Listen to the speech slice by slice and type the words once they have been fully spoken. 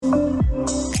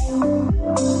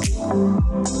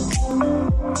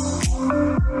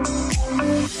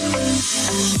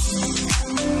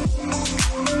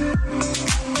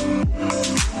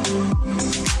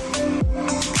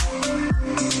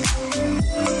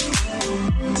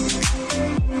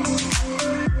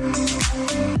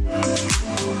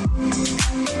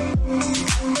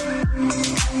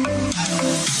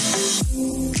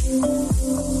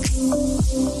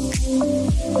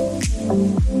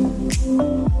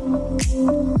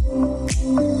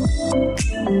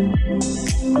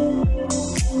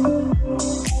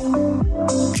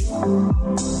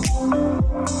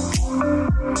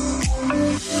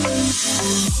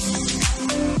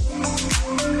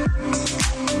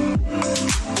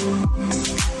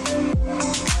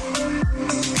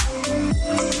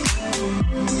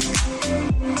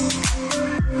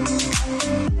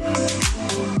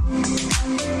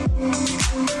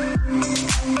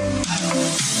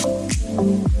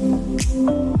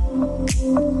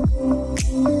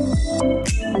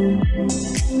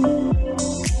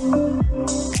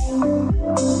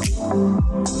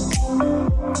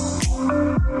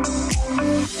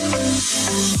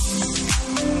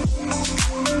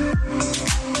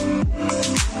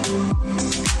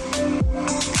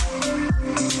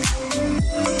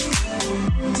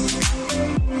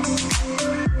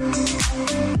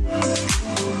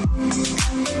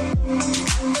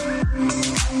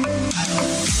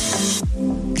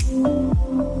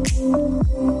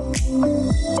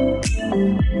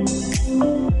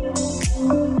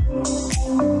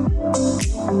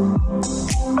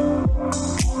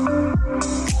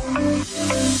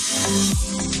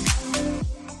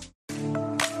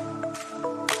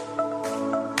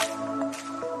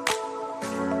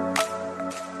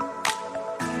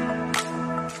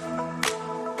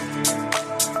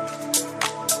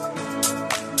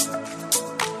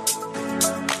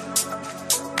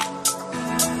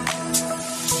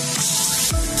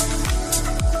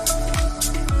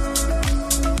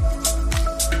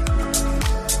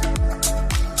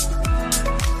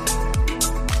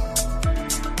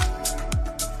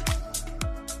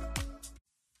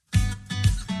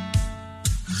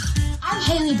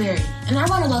Haley Berry, and I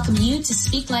want to welcome you to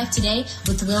Speak Life Today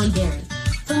with Lily Berry.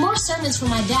 For more sermons from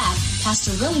my dad,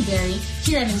 Pastor Willie Berry,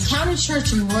 here at Encounter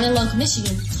Church in Royal Oak,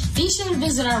 Michigan, be sure to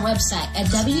visit our website at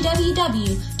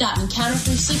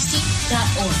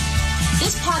www.encounter360.org.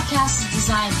 This podcast is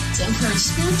designed to encourage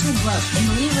spiritual growth in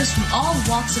believers from all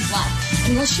walks of life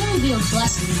and will surely be a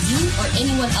blessing to you or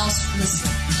anyone else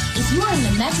listening. If you are in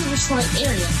the Metro Detroit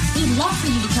area, we'd love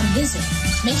for you to come visit.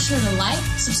 Make sure to like,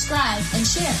 subscribe, and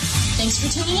share. Thanks for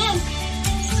tuning in.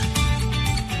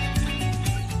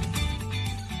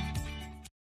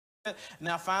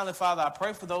 Now, finally, Father, I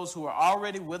pray for those who are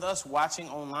already with us watching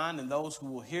online and those who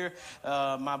will hear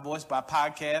my voice by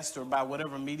podcast or by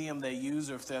whatever medium they use,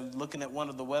 or if they're looking at one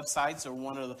of the websites or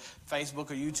one of the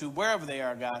Facebook or YouTube, wherever they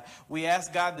are, God. We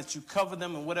ask, God, that you cover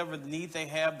them in whatever need they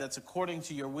have that's according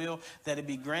to your will, that it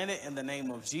be granted in the name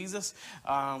of Jesus.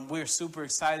 We're super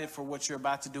excited for what you're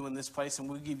about to do in this place, and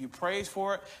we give you praise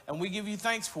for it, and we give you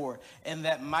thanks for it. In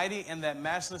that mighty and that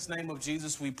matchless name of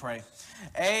Jesus, we pray.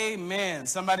 Amen.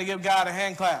 Somebody give God a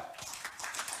hand clap.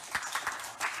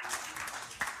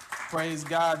 Praise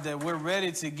God that we're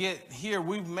ready to get here.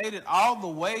 We've made it all the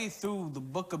way through the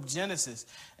book of Genesis.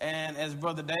 And as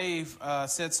Brother Dave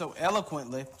said so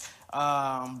eloquently,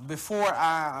 before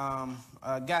I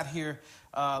got here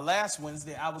last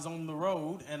Wednesday, I was on the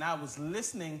road and I was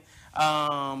listening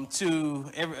to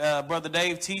Brother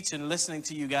Dave teach and listening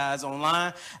to you guys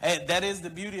online. That is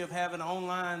the beauty of having an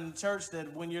online church,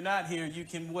 that when you're not here, you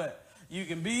can what? You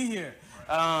can be here.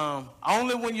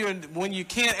 Only when you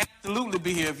can't absolutely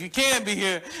be here. If you can be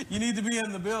here, you need to be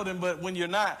in the building. But when you're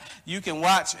not, you can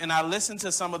watch. And I listened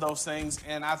to some of those things,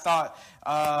 and I thought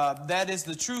that is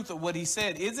the truth of what he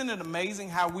said. Isn't it amazing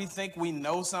how we think we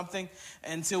know something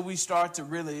until we start to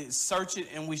really search it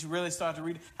and we really start to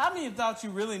read it? How many of you thought you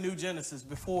really knew Genesis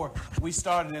before we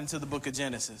started into the book of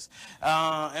Genesis?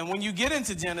 And when you get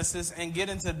into Genesis and get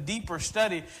into deeper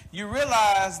study, you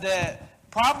realize that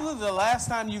probably the last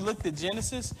time you looked at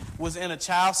Genesis was in a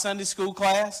child's Sunday school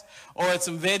class or at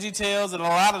some Veggie Tales, and a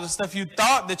lot of the stuff you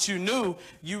thought that you knew,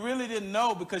 you really didn't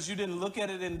know because you didn't look at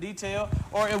it in detail,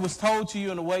 or it was told to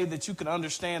you in a way that you could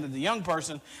understand as a young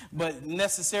person. But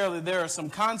necessarily there are some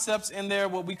concepts in there,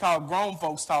 what we call grown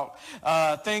folks talk,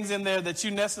 things in there that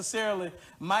you necessarily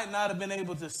might not have been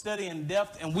able to study in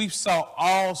depth. And we saw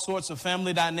all sorts of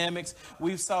family dynamics.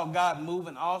 We saw God move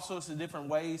in all sorts of different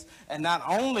ways. And not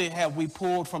only have we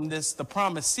pulled from this the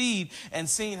promised seed and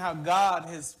seen how God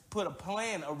has put a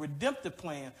plan, a redemptive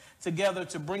plan together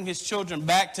to bring his children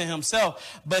back to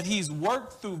himself, but he's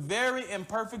worked through very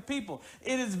imperfect people.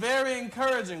 It is very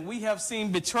encouraging. We have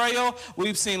seen betrayal,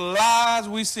 we've seen lies,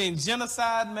 we've seen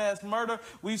genocide, mass murder,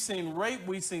 we've seen rape,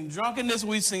 we've seen drunkenness,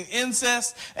 we've seen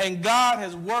incest, and God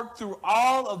has worked through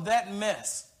all of that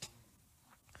mess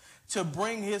to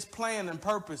bring his plan and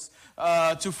purpose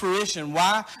to fruition.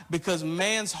 Why? Because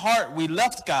man's heart, we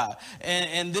left God.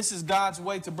 And this is God's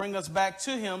way to bring us back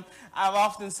to him. I've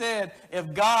often said,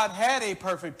 if God had a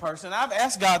perfect person, I've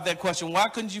asked God that question, why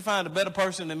couldn't you find a better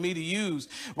person than me to use?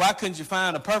 Why couldn't you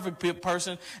find a perfect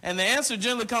person? And the answer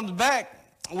generally comes back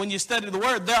when you study the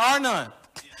word, there are none.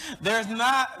 There's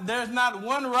not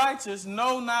one righteous,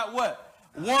 no, not what?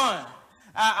 One.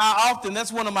 I often,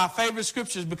 that's one of my favorite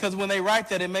scriptures, because when they write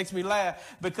that, it makes me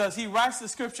laugh, because he writes the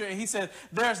scripture and he says,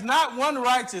 there's not one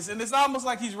righteous. And it's almost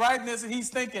like he's writing this and he's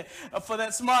thinking for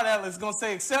that smart aleck is going to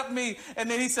say, except me.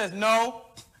 And then he says, no,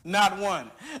 Not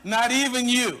one. Not even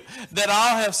you. That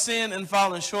all have sinned and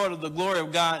fallen short of the glory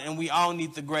of God, and we all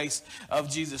need the grace of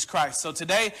Jesus Christ. So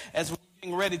today, as we're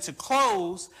getting ready to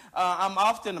close, I'm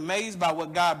often amazed by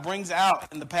what God brings out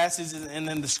in the passages and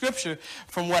in the scripture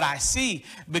from what I see.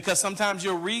 Because sometimes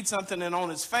you'll read something and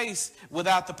on its face,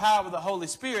 without the power of the Holy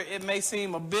Spirit, it may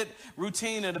seem a bit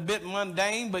routine and a bit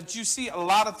mundane, but you see a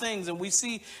lot of things. And we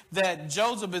see that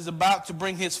Joseph is about to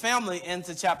bring his family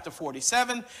into chapter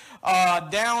 47,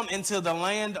 down into the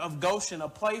land of Goshen, a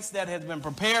place that has been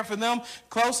prepared for them,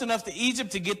 close enough to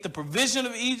Egypt to get the provision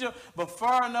of Egypt, but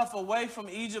far enough away from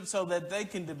Egypt so that they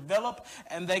can develop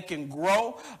and they can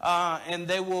grow, and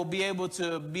they will be able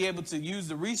to use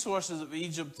the resources of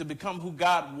Egypt to become who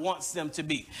God wants them to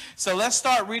be. So let's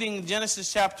start reading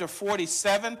Genesis chapter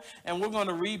 47, and we're going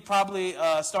to read probably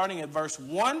starting at verse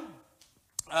 1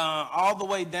 all the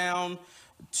way down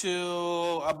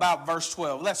to about verse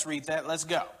 12. Let's read that. Let's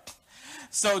go.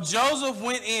 So Joseph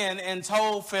went in and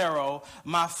told Pharaoh,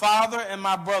 my father and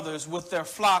my brothers with their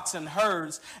flocks and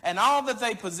herds and all that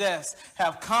they possess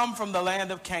have come from the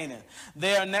land of Canaan.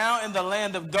 They are now in the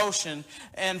land of Goshen.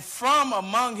 And from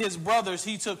among his brothers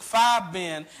he took 5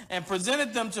 men and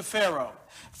presented them to Pharaoh.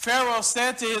 Pharaoh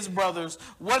said to his brothers,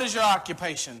 what is your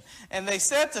occupation? And they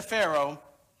said to Pharaoh,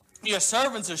 your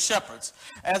servants are shepherds,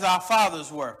 as our fathers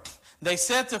were. They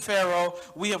said to Pharaoh,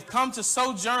 we have come to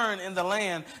sojourn in the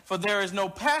land, for there is no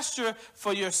pasture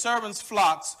for your servants'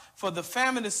 flocks, for the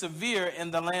famine is severe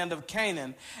in the land of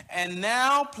Canaan. And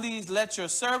now please let your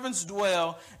servants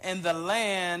dwell in the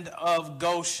land of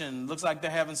Goshen. Looks like they're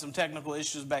having some technical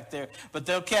issues back there, but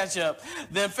they'll catch up.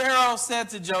 Then Pharaoh said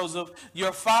to Joseph,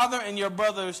 your father and your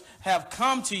brothers have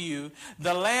come to you.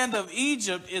 The land of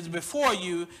Egypt is before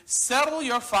you. Settle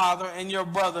your father and your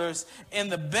brothers in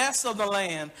the best of the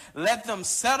land. Let them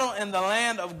settle in the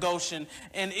land of Goshen.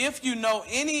 And if you know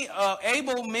any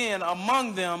able men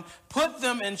among them, put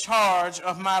them in charge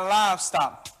of my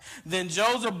livestock. Then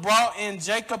Joseph brought in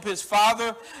Jacob his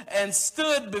father and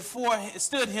stood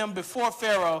him before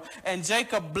Pharaoh, and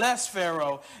Jacob blessed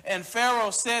Pharaoh. And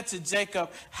Pharaoh said to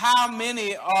Jacob, how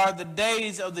many are the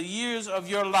days of the years of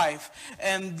your life?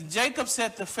 And Jacob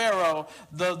said to Pharaoh,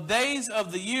 the days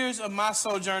of the years of my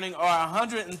sojourning are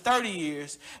 130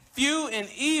 years. Few and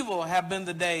evil have been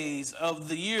the days of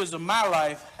the years of my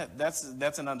life. That's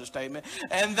an understatement.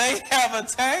 And they have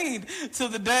attained to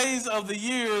the days of the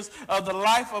years of the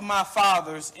life of my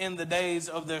fathers in the days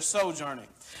of their sojourning.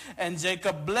 And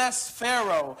Jacob blessed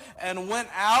Pharaoh and went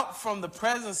out from the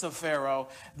presence of Pharaoh.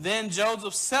 Then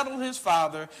Joseph settled his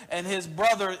father and his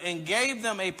brother and gave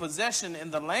them a possession in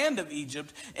the land of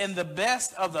Egypt, in the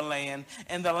best of the land,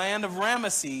 in the land of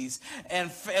Ramesses,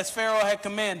 and as Pharaoh had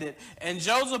commanded. And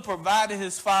Joseph provided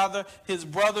his father, his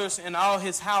brothers, and all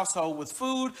his household with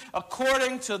food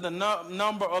according to the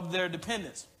number of their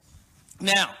dependents.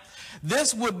 Now,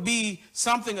 this would be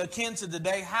something akin to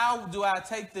today. How do I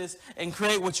take this and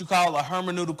create what you call a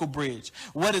hermeneutical bridge?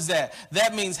 What is that?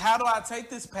 That means, how do I take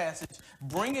this passage,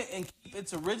 bring it and keep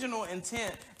its original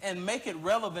intent, and make it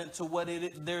relevant to what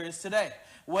there is today?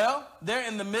 Well, they're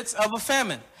in the midst of a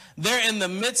famine. They're in the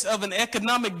midst of an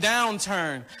economic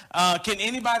downturn. Can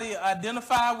anybody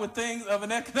identify with things of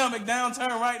an economic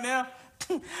downturn right now?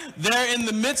 They're in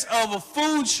the midst of a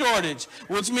food shortage,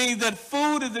 which means that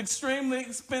food is extremely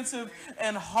expensive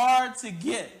and hard to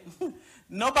get.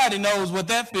 Nobody knows what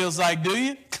that feels like, do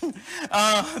you?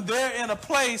 They're in a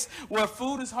place where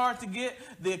food is hard to get.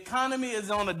 The economy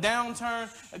is on a downturn.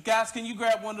 Guys, can you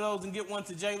grab one of those and get one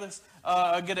to Jaylus?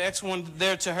 Get an extra one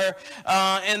there to her.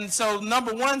 And so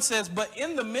number 1 says, but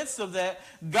in the midst of that,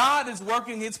 God is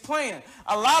working his plan.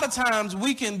 A lot of times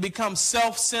we can become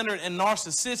self-centered and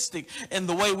narcissistic in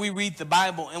the way we read the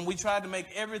Bible, and we try to make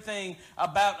everything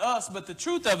about us. But the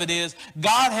truth of it is,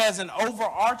 God has an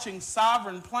overarching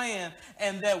sovereign plan,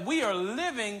 and that we are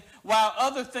living while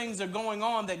other things are going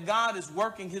on, that God is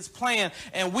working his plan,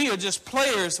 and we are just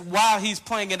players while he's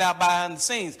playing it out behind the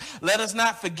scenes. Let us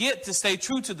not forget to stay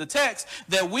true to the text,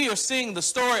 that we are seeing the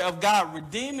story of God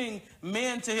redeeming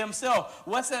men to himself.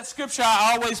 What's that scripture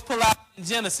I always pull out in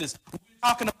Genesis? We're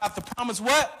talking about the promised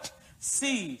what?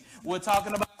 Seed. We're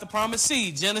talking about the promised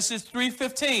seed. Genesis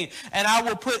 3:15. And I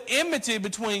will put enmity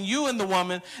between you and the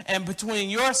woman, and between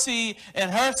your seed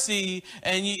and her seed,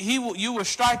 and you will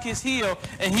strike his heel,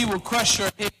 and he will crush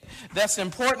your head. That's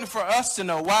important for us to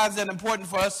know. Why is that important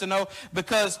for us to know?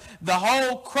 Because the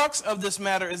whole crux of this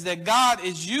matter is that God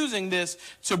is using this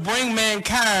to bring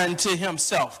mankind to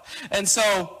himself. And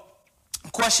so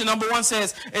Question number 1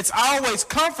 says, it's always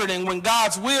comforting when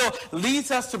God's will leads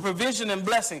us to provision and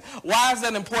blessing. Why is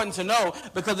that important to know?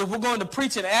 Because if we're going to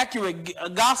preach an accurate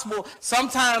gospel,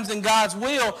 sometimes in God's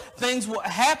will, things will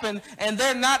happen, and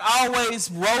they're not always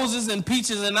roses and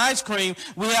peaches and ice cream.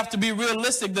 We have to be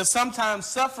realistic that sometimes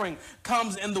suffering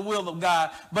comes in the will of God.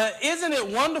 But isn't it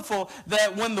wonderful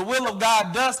that when the will of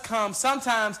God does come,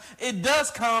 sometimes it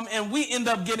does come and we end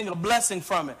up getting a blessing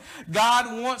from it.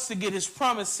 God wants to get his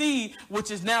promised seed, which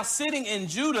is now sitting in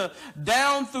Judah,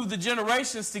 down through the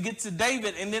generations to get to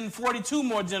David, and then 42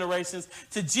 more generations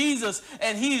to Jesus,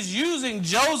 and he's using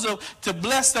Joseph to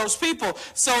bless those people.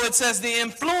 So it says the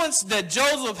influence that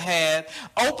Joseph had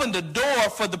opened the door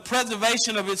for the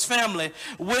preservation of his family.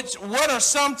 What are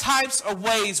some types of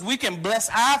ways we can bless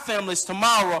our families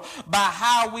tomorrow by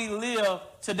how we live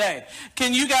today?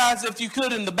 Can you guys, if you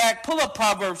could, in the back, pull up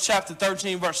Proverbs chapter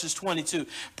 13, verses 22.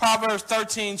 Proverbs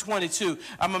 13, 22.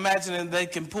 I'm imagining they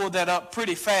can pull that up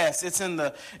pretty fast. It's in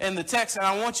the text, and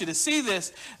I want you to see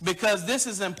this because this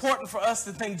is important for us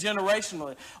to think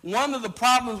generationally. One of the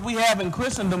problems we have in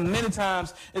Christendom many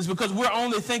times is because we're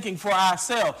only thinking for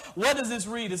ourselves. What does this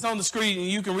read? It's on the screen, and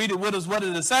you can read it with us. What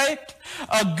does it say?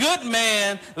 A good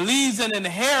man leaves an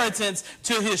inheritance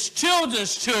to his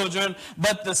children's children,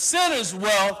 but the sinner's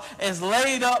wealth is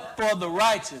laid up for the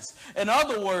righteous. In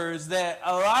other words, that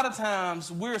a lot of times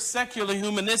we're secular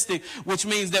humanistic, which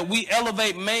means that we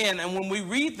elevate man, and when we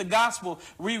read the gospel,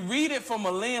 we read it from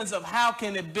a lens of how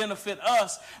can it benefit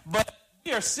us, but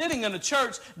we are sitting in a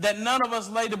church that none of us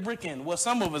laid a brick in. Well,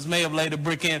 some of us may have laid a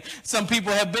brick in. Some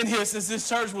people have been here since this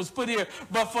church was put here.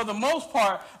 But for the most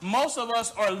part, most of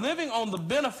us are living on the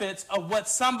benefits of what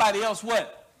somebody else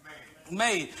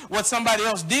made, what somebody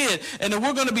else did. And if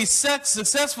we're going to be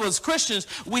successful as Christians,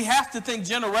 we have to think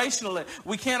generationally.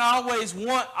 We can't always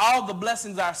want all the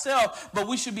blessings ourselves, but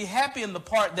we should be happy in the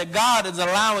part that God is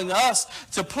allowing us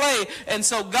to play. And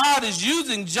so God is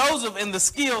using Joseph and the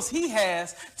skills he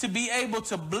has to be able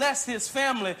to bless his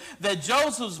family, that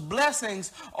Joseph's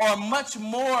blessings are much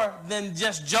more than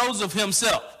just Joseph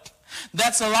himself.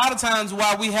 That's a lot of times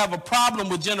why we have a problem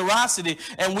with generosity,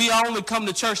 and we only come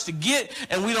to church to get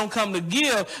and we don't come to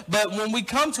give. But when we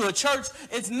come to a church,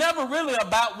 it's never really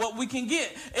about what we can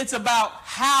get. It's about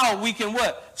how we can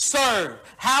what? Serve,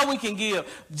 how we can give.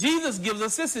 Jesus gives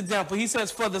us this example. He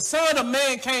says, for the Son of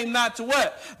Man came not to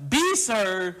what? Be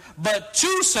served, but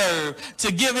to serve,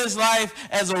 to give his life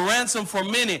as a ransom for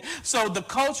many. So the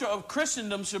culture of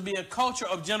Christendom should be a culture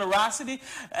of generosity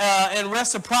and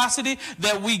reciprocity,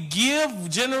 that we give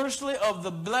generously of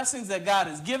the blessings that God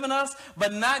has given us,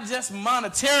 but not just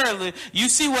monetarily. You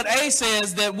see what A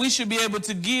says, that we should be able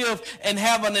to give and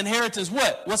have an inheritance.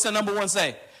 What's the number 1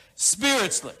 say?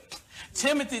 Spiritually.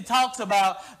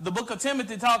 The book of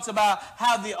Timothy talks about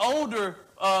how the older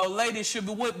ladies should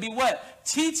be what?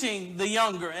 Teaching the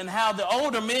younger, and how the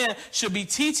older men should be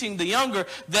teaching the younger,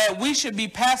 that we should be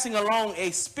passing along a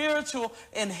spiritual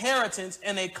inheritance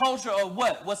in a culture of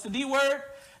what? What's the D word?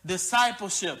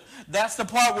 Discipleship. That's the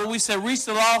part where we say reach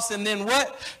the lost and then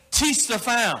what? Teach the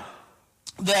found.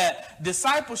 That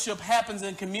discipleship happens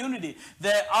in community,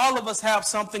 that all of us have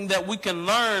something that we can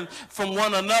learn from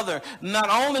one another. Not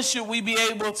only should we be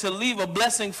able to leave a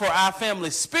blessing for our family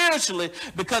spiritually,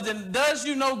 because it does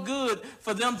you no good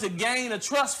for them to gain a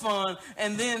trust fund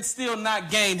and then still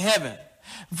not gain heaven.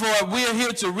 For we're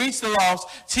here to reach the lost,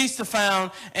 teach the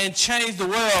found, and change the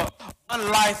world one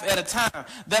life at a time.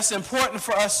 That's important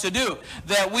for us to do,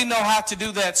 that we know how to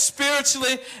do that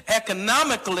spiritually,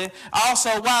 economically. Also,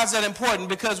 why is that important?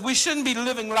 Because we shouldn't be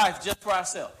living life just for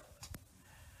ourselves.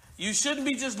 You shouldn't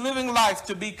be just living life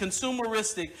to be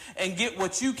consumeristic and get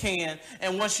what you can,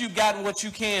 and once you've gotten what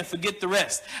you can, forget the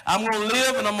rest. I'm going to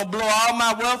live and I'm going to blow all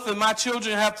my wealth, and my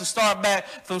children have to start back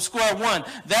from square one.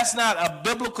 That's not a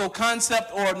biblical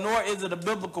concept, or nor is it a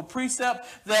biblical precept,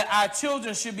 that our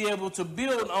children should be able to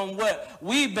build on what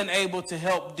we've been able to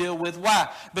help deal with. Why?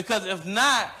 Because if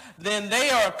not, then they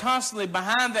are constantly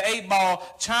behind the 8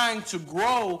 ball trying to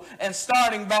grow and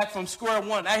starting back from square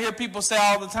one. I hear people say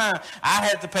all the time, I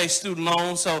had to pay student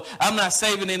loans, so I'm not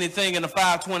saving anything in the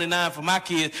 529 for my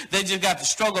kids. They just got to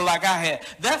struggle like I had.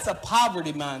 That's a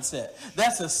poverty mindset.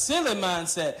 That's a silly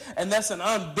mindset, and that's an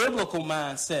unbiblical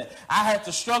mindset. I had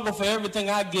to struggle for everything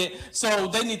I get, so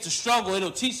they need to struggle. It'll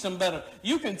teach them better.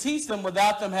 You can teach them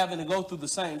without them having to go through the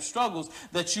same struggles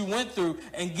that you went through,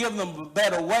 and give them a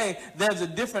better way. There's a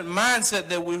different mindset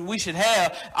that we should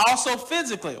have. Also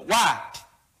physically. Why?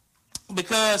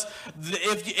 Because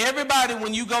if everybody,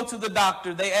 when you go to the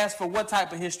doctor, they ask for what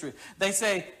type of history. They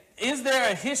say, is there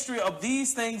a history of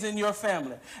these things in your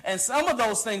family? And some of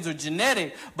those things are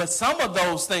genetic, but some of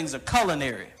those things are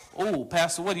culinary. Oh,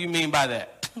 Pastor, what do you mean by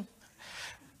that?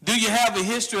 Do you have a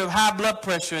history of high blood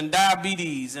pressure and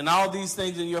diabetes and all these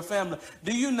things in your family?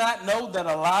 Do you not know that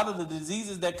a lot of the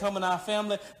diseases that come in our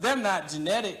family, they're not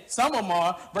genetic? Some of them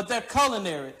are, but they're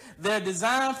culinary. They're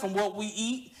designed from what we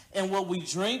eat and what we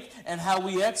drink and how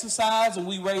we exercise, and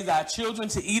we raise our children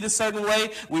to eat a certain way.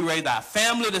 We raise our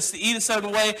family to eat a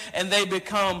certain way, and they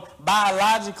become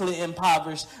biologically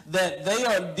impoverished, that they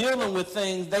are dealing with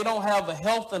things. They don't have a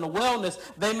health and a wellness.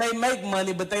 They may make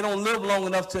money, but they don't live long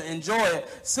enough to enjoy it,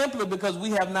 simply because we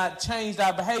have not changed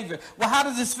our behavior. Well, how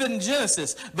does this fit in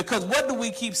Genesis? Because what do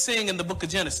we keep seeing in the book of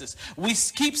Genesis? We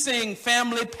keep seeing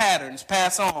family patterns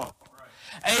pass on.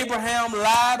 Right. Abraham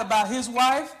lied about his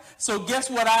wife. So guess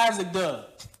what Isaac does?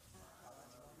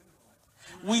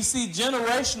 We see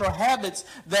generational habits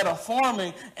that are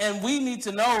forming, and we need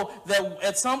to know that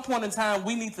at some point in time,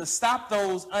 we need to stop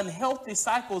those unhealthy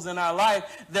cycles in our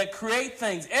life that create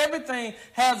things. Everything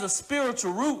has a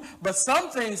spiritual root, but some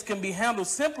things can be handled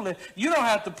simply. You don't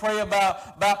have to pray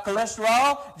about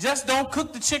cholesterol. Just don't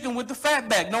cook the chicken with the fat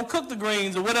back. Don't cook the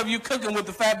greens or whatever you're cooking with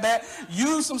the fat back.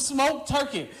 Use some smoked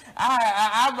turkey.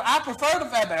 I prefer the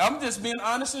fat back. I'm just being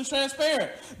honest and transparent.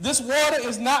 This water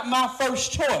is not my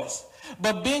first choice,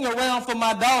 but being around for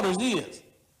my daughters is.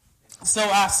 So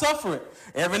I suffer it.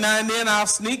 Every now and then I'll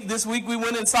sneak. This week we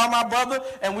went and saw my brother,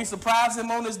 and we surprised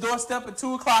him on his doorstep at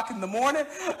 2 o'clock in the morning,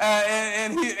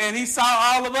 and he saw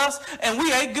all of us, and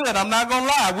we ate good. I'm not going to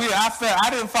lie. I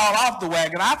didn't fall off the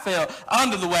wagon. I fell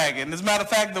under the wagon. As a matter of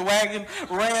fact, the wagon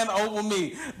ran over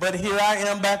me. But here I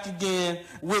am back again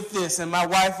with this, and my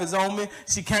wife is on me.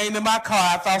 She came to my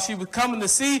car. I thought she was coming to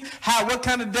see what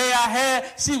kind of day I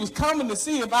had. She was coming to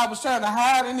see if I was trying to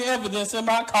hide any evidence in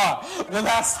my car. When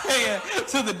I said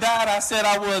to the dad, I said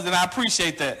I was, and I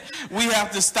appreciate that. We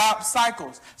have to stop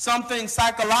cycles. Some things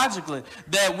psychologically,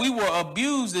 that we were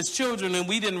abused as children and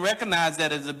we didn't recognize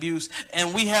that as abuse,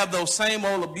 and we have those same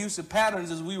old abusive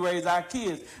patterns as we raise our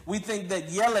kids. We think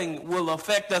that yelling will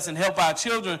affect us and help our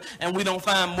children, and we don't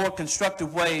find more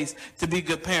constructive ways to be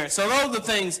good parents. So those are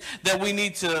things that we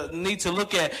need to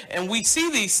look at, and we see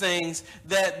these things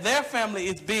that their family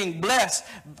is being blessed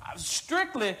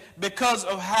strictly because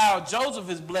of how Joseph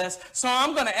is blessed. So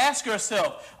I'm going to ask yourself,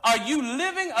 are you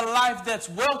living a life that's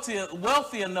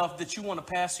wealthy enough that you want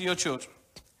to pass to your children?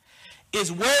 Is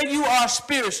where you are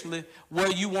spiritually where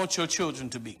you want your children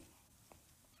to be?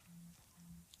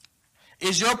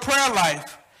 Is your prayer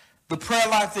life the prayer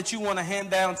life that you want to hand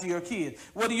down to your kids?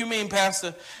 What do you mean,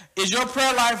 Pastor? Is your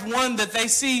prayer life one that they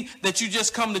see that you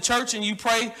just come to church and you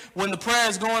pray when the prayer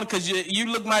is going? Because you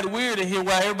look mighty weird in here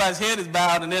while everybody's head is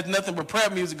bowed and there's nothing but prayer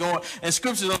music going and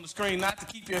scriptures on the screen not to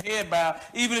keep your head bowed.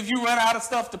 Even if you run out of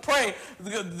stuff to pray,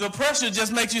 the pressure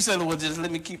just makes you say, well, just let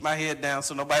me keep my head down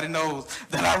so nobody knows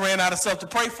that I ran out of stuff to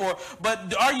pray for.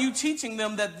 But are you teaching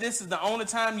them that this is the only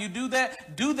time you do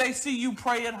that? Do they see you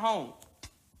pray at home?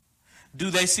 Do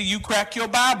they see you crack your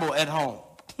Bible at home?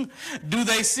 Do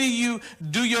they see you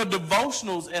do your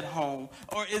devotionals at home?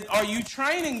 Or are you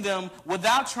training them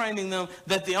without training them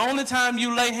that the only time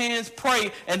you lay hands,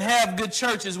 pray, and have good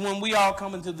church is when we all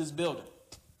come into this building?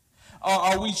 Or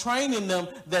are we training them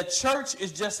that church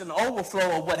is just an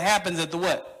overflow of what happens at the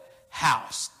what?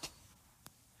 House.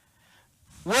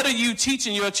 What are you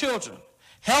teaching your children?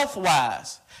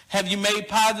 Health-wise, have you made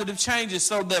positive changes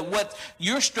so that what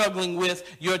you're struggling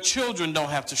with, your children don't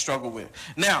have to struggle with?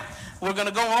 Now, we're going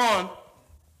to go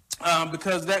on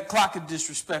because that clock is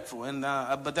disrespectful,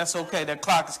 but that's okay. That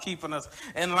clock is keeping us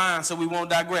in line, so we won't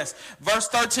digress. Verse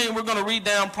 13, we're going to read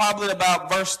down probably about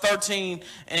verse 13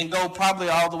 and go probably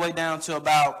all the way down to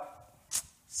about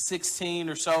 16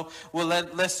 or so. Well,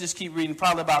 let's just keep reading,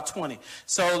 probably about 20.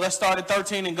 So let's start at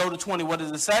 13 and go to 20. What does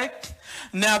it say?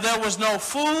 Now there was no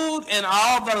food in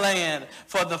all the land,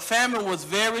 for the famine was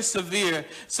very severe,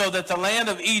 so that the land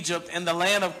of Egypt and the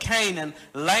land of Canaan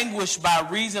languished by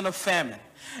reason of famine.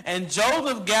 And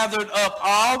Joseph gathered up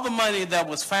all the money that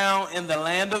was found in the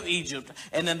land of Egypt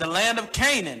and in the land of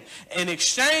Canaan. In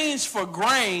exchange for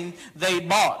grain they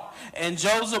bought. And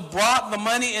Joseph brought the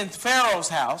money in Pharaoh's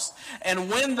house. And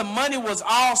when the money was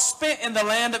all spent in the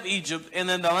land of Egypt and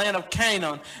in the land of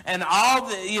Canaan, and all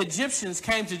the Egyptians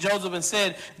came to Joseph and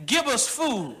said, "Give us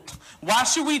food. Why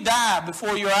should we die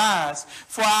before your eyes?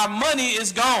 For our money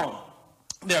is gone."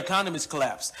 Their economies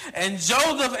collapsed. And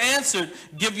Joseph answered,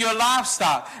 "Give your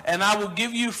livestock, and I will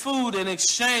give you food in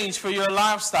exchange for your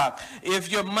livestock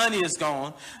if your money is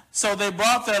gone." So they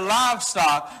brought their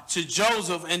livestock to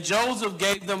Joseph, and Joseph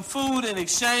gave them food in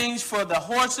exchange for the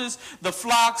horses, the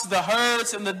flocks, the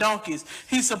herds, and the donkeys.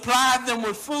 He supplied them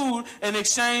with food in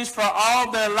exchange for all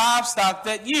their livestock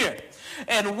that year.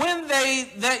 And when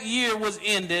that year was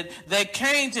ended, they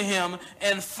came to him,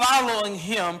 and following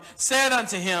him said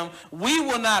unto him, we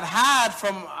will not hide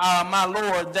from my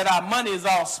Lord that our money is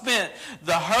all spent.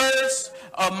 The herds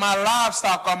of my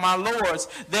livestock are my Lord's.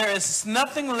 There is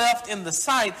nothing left in the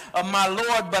sight of my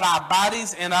Lord but our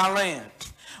bodies and our land.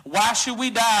 Why should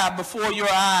we die before your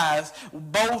eyes,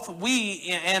 both we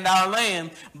and our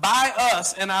land? Buy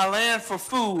us and our land for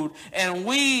food, and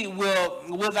we will,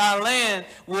 with our land,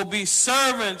 will be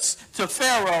servants to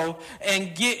Pharaoh,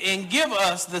 and give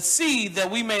us the seed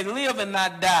that we may live and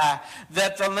not die,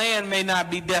 that the land may not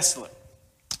be desolate.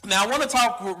 Now, I want to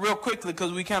talk real quickly,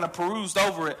 because we kind of perused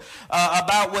over it,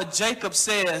 about what Jacob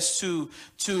says to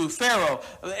Pharaoh.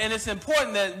 And it's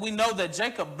important that we know that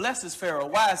Jacob blesses Pharaoh.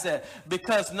 Why is that?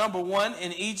 Because, number one,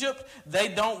 in Egypt, they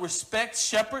don't respect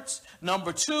shepherds.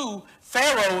 Number two,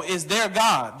 Pharaoh is their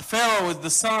God. Pharaoh is the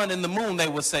sun and the moon, they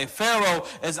would say. Pharaoh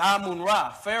is Amun-Ra.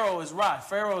 Pharaoh is Ra.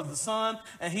 Pharaoh is the sun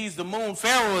and he's the moon.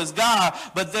 Pharaoh is God.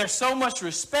 But there's so much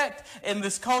respect in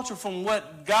this culture from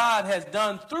what God has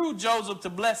done through Joseph to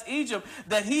bless Egypt,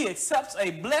 that he accepts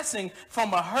a blessing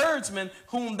from a herdsman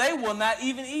whom they will not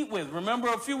even eat with. Remember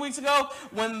a few weeks ago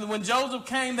when Joseph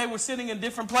came, they were sitting in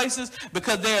different places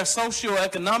because they are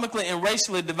socioeconomically and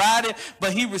racially divided.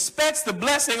 But he respects the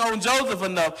blessing on Joseph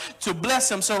enough to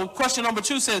bless him. So question number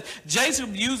 2 says,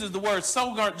 Jacob uses the word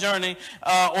sojourning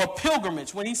or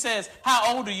pilgrimage. When he says,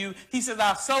 how old are you? He says,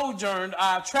 I've sojourned,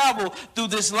 I've traveled through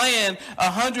this land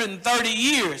 130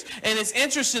 years. And it's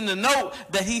interesting to note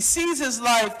that he sees his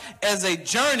life as a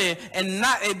journey and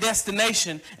not a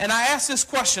destination. And I ask this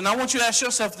question, I want you to ask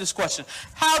yourself this question.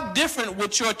 How different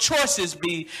would your choices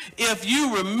be if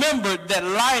you remembered that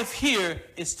life here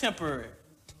is temporary?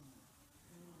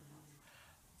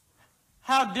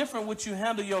 How different would you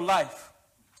handle your life?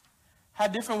 How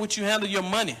different would you handle your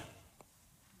money?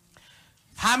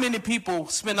 How many people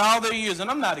spend all their years,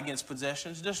 and I'm not against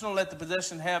possessions, just don't let the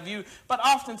possession have you, but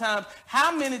oftentimes,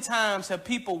 how many times have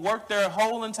people worked their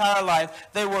whole entire life?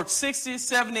 They work 60,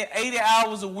 70, 80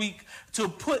 hours a week to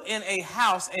put in a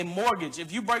house a mortgage.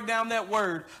 If you break down that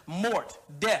word, mort,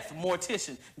 death,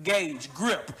 mortician, gauge,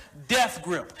 grip, death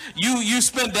grip. You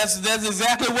spend, that's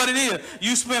exactly what it is.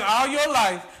 You spend all your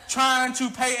life trying to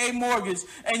pay a mortgage,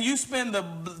 and you spend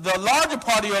the larger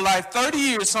part of your life, 30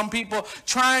 years, some people,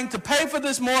 trying to pay for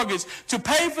this mortgage, to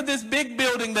pay for this big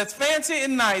building that's fancy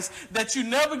and nice that you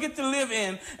never get to live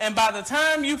in, and by the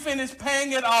time you finish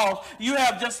paying it off, you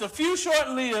have just a few short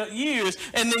years,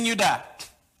 and then you die.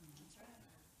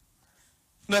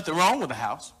 Nothing wrong with the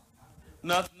house.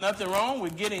 Nothing wrong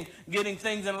with getting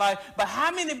things in life. But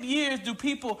how many years do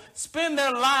people spend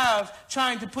their lives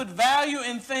trying to put value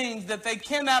in things that they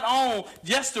cannot own,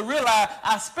 just to realize,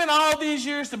 I spent all these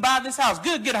years to buy this house.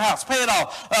 Good, get a house, pay it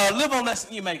off, live on less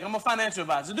than you make. I'm a financial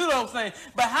advisor. Do those things.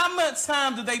 But how much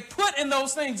time do they put in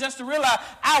those things just to realize,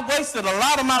 I wasted a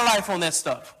lot of my life on that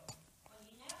stuff?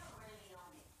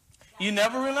 You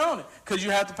never really own it because you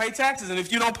have to pay taxes. And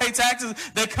if you don't pay taxes,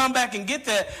 they come back and get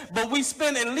that. But we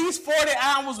spend at least 40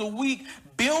 hours a week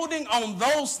building on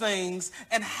those things.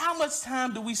 And how much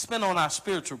time do we spend on our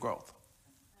spiritual growth?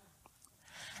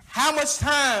 How much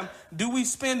time do we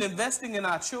spend investing in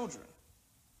our children?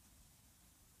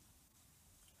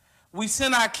 We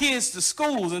send our kids to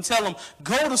schools and tell them,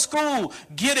 go to school,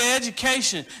 get an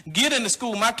education, get into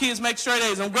school. My kids make straight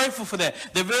A's. I'm grateful for that.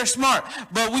 They're very smart.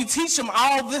 But we teach them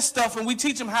all this stuff, and we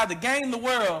teach them how to gain the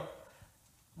world,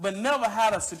 but never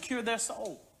how to secure their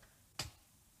soul.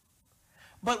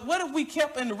 But what if we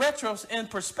kept in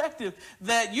perspective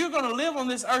that you're going to live on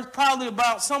this earth probably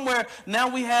about somewhere, now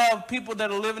we have people that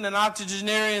are living in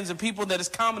octogenarians and people that it's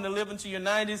common to live into your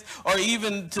 90s or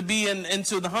even to be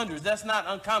into the hundreds. That's not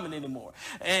uncommon anymore.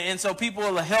 And so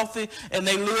people are healthy and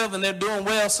they live and they're doing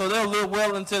well, so they'll live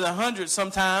well into the hundreds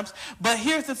sometimes. But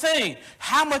here's the thing.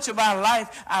 How much of our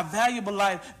life, our valuable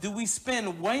life, do we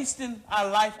spend wasting our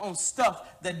life on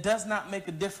stuff that does not make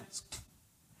a difference?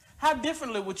 How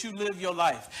differently would you live your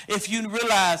life if you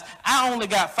realize I only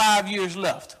got 5 years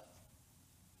left?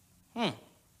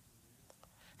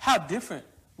 How different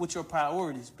would your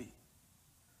priorities be?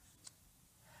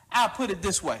 I'll put it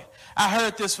this way. I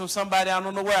heard this from somebody. I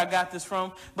don't know where I got this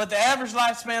from. But the average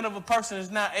lifespan of a person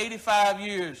is now 85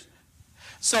 years.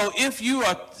 So if you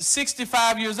are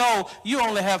 65 years old, you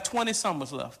only have 20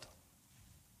 summers left.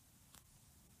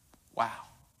 Wow.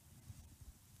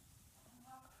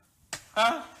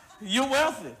 Huh? You're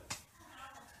wealthy.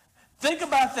 Think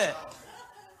about that.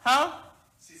 Huh?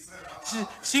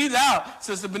 She's out.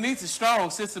 Sister Benita is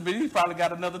strong. Sister Benita probably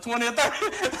got another 20 or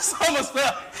 30 summers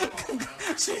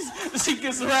left. She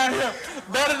gets around here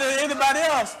better than anybody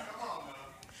else.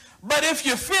 But if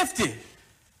you're 50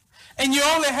 and you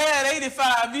only had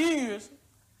 85 years,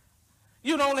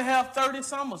 you'd only have 30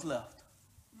 summers left.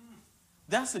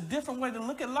 That's a different way to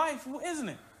look at life, isn't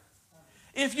it?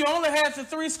 If you only had the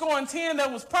 70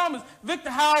 that was promised, Victor,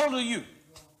 how old are you?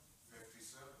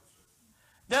 57.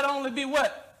 That'd only be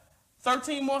what?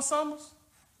 13 more summers?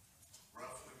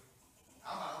 Roughly.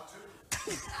 I'm out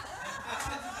too.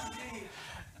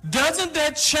 Doesn't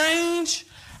that change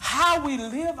how we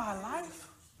live our life?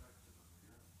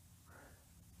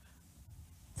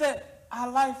 That our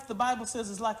life, the Bible says,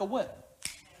 is like a what?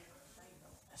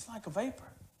 It's like a vapor.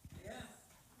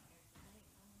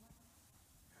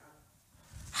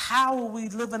 How are we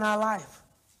living our life?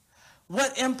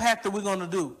 What impact are we going to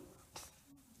do?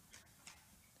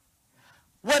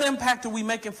 What impact are we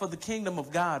making for the kingdom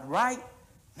of God right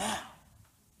now?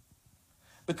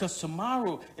 Because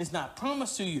tomorrow is not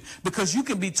promised to you. Because you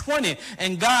can be 20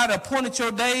 and God appointed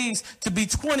your days to be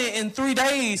 20 in 3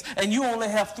 days and you only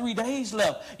have 3 days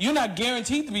left. You're not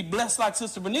guaranteed to be blessed like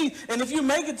Sister Bernice. And if you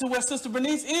make it to where Sister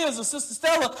Bernice is or Sister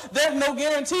Stella, there's no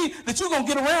guarantee that you're going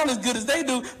to get around as good as they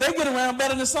do. They get around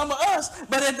better than some of us.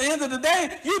 But at the end of the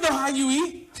day, you know how you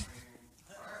eat.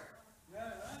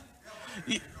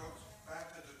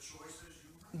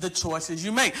 The choices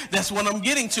you make. That's what I'm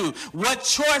getting to. What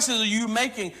choices are you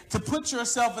making to put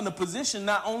yourself in a position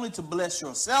not only to bless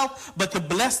yourself, but to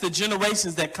bless the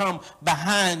generations that come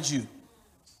behind you?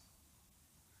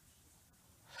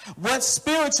 What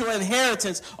spiritual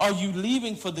inheritance are you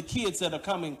leaving for the kids that are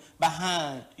coming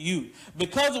behind you?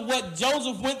 Because of what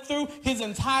Joseph went through, his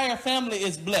entire family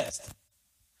is blessed.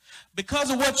 Because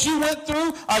of what you went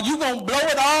through, are you going to blow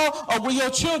it all, or will your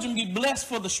children be blessed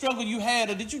for the struggle you had,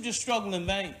 or did you just struggle in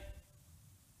vain?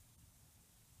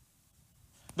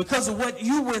 Because of what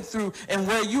you went through and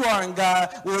where you are in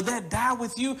God, will that die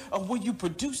with you, or will you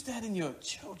produce that in your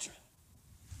children?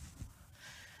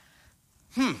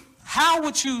 How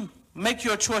would you make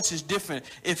your choices different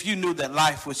if you knew that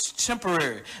life was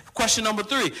temporary? Question number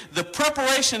 3, the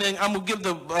preparation, and I'm going to give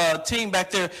the team back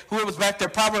there, whoever's back there,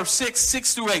 Proverbs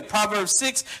 6:6-8. Proverbs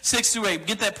 6:6-8.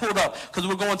 Get that pulled up because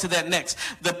we're going to that next.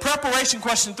 The preparation,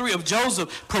 question 3, of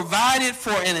Joseph provided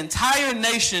for an entire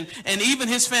nation and even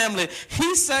his family.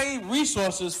 He saved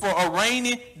resources for a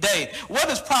rainy day. What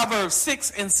does Proverbs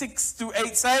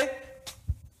 6:6-8 say?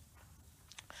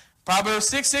 Proverbs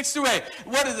 6:6-8.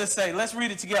 What does it say? Let's read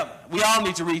it together. We all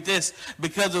need to read this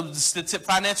because of the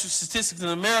financial statistics in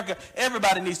America.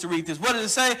 Everybody needs to read this. What does it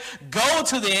say? Go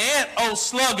to the ant, O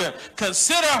sluggard.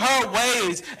 Consider her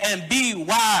ways and be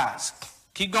wise.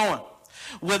 Keep going.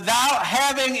 Without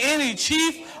having any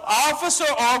chief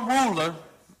officer or ruler,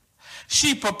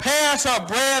 she prepares her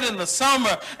bread in the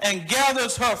summer and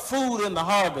gathers her food in the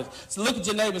harvest. So look at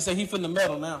your neighbor and say, he from the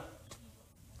metal now.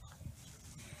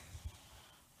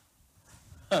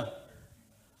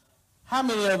 How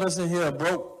many of us in here are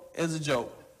broke as a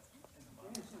joke?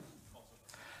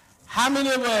 How many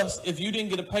of us, if you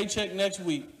didn't get a paycheck next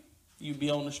week, you'd be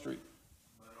on the street?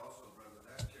 But also, brother,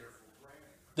 that's careful planning.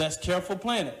 That's careful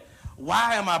planning.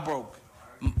 Why am I broke?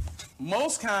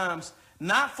 Most times,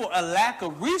 not for a lack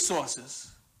of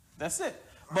resources, that's it,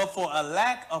 but for a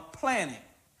lack of planning.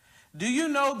 Do you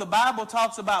know the Bible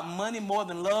talks about money more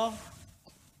than love?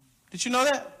 Did you know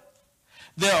that?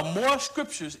 There are more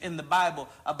scriptures in the Bible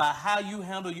about how you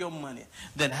handle your money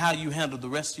than how you handle the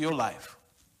rest of your life.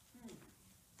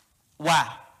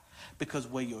 Why? Because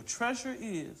where your treasure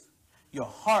is, your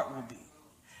heart will be.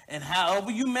 And however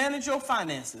you manage your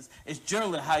finances is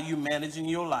generally how you manage in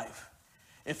your life.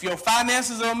 If your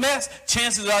finances are a mess,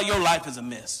 chances are your life is a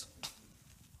mess.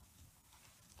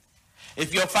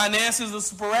 If your finances are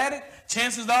sporadic,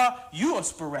 chances are you are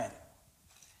sporadic.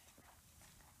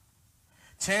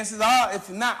 Chances are, if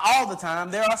not all the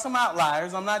time, there are some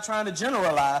outliers. I'm not trying to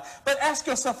generalize, but ask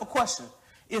yourself a question.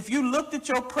 If you looked at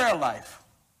your prayer life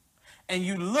and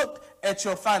you looked at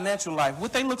your financial life,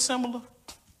 would they look similar?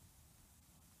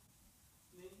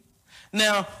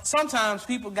 Now, sometimes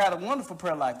people got a wonderful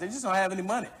prayer life. They just don't have any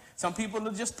money. Some people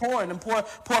are just poor and in poor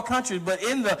countries. But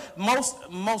in the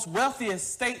most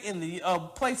wealthiest state in the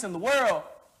place in the world,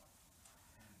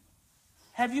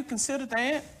 have you considered the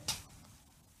ant?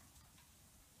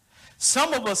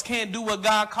 Some of us can't do what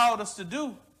God called us to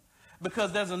do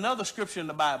because there's another scripture in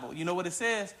the Bible. You know what it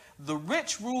says? The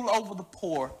rich rule over the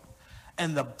poor,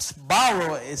 and the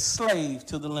borrower is slave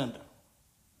to the lender.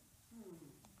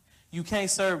 You can't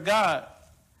serve God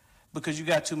because you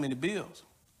got too many bills.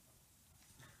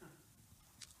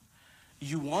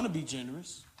 You want to be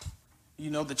generous. You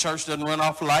know, the church doesn't run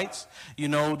off lights. You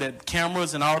know, that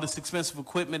cameras and all this expensive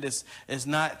equipment is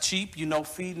not cheap. You know,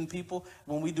 feeding people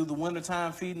when we do the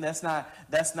wintertime feeding, that's not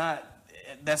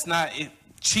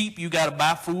cheap. You got to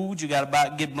buy food. You got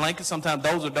to get blankets. Sometimes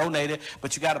those are donated,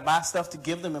 but you got to buy stuff to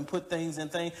give them and put things in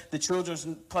things. The children's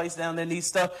place down there needs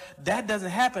stuff. That doesn't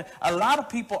happen. A lot of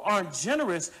people aren't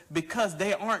generous because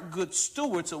they aren't good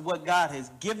stewards of what God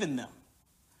has given them.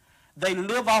 They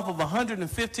live off of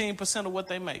 115% of what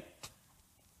they make.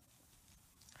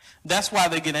 That's why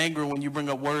they get angry when you bring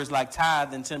up words like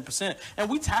tithe and 10%. And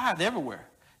we tithe everywhere.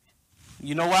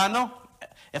 You know why I know?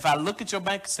 If I look at your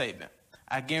bank statement,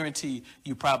 I guarantee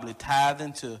you probably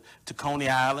tithing to Coney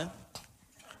Island.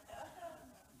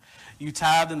 You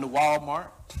tithing to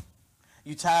Walmart.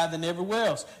 You tithing everywhere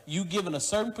else. You giving a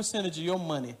certain percentage of your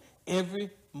money every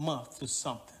month to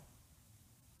something.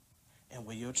 And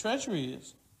where your treasure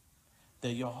is,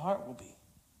 there your heart will be.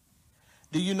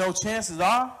 Do you know chances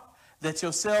are that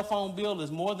your cell phone bill is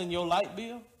more than your light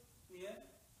bill? Yeah.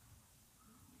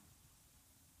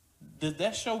 Does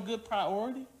that show good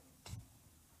priority?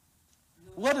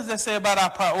 What does that say about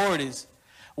our priorities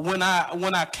when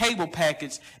our cable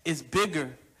package is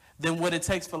bigger than what it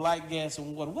takes for light, gas,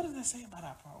 and water? What does that say about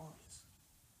our priorities?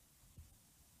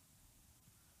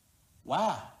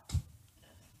 Why?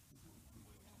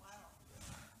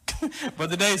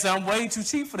 Brother Dave said, I'm way too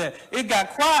cheap for that. It got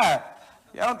quiet.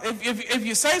 If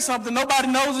you say something, nobody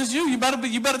knows it's you. You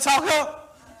better talk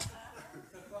up.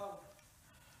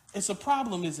 It's a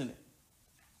problem, isn't it?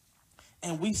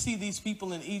 And we see these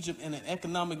people in Egypt in an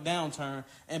economic downturn,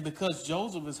 and because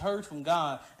Joseph has heard from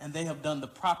God and they have done the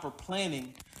proper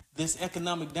planning, this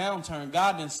economic downturn,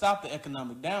 God didn't stop the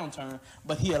economic downturn,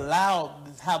 but he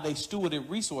allowed how they stewarded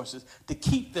resources to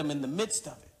keep them in the midst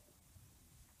of it.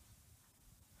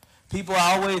 People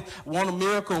always want a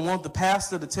miracle and want the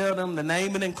pastor to tell them to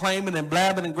name it and claim it and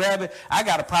blab it and grab it. I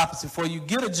got a prophecy for you.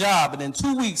 Get a job, and in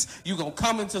 2 weeks, you're going to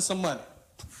come into some money.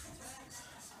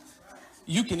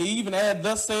 You can even add,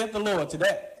 thus saith the Lord, to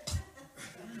that.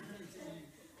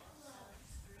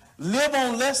 Live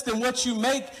on less than what you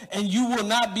make, and you will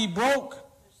not be broke.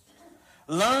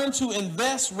 Learn to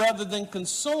invest rather than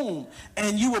consume,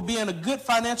 and you will be in a good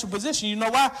financial position. You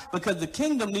know why? Because the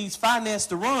kingdom needs finance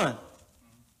to run.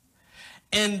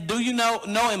 And do you know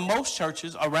in most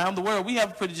churches around the world, we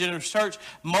have a pretty generous church.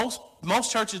 Most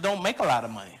churches don't make a lot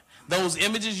of money. Those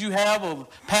images you have of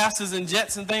pastors and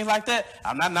jets and things like that,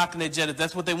 I'm not knocking their jet. If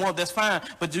that's what they want, that's fine.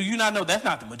 But do you not know that's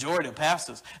not the majority of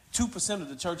pastors? 2% of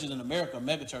the churches in America are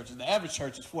mega churches. The average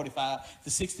church is 45 to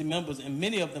 60 members, and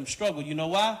many of them struggle. You know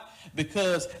why?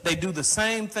 Because they do the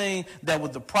same thing that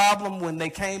was the problem when they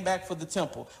came back for the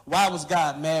temple. Why was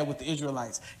God mad with the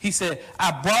Israelites? He said,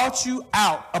 I brought you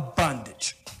out of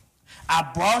bondage.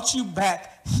 I brought you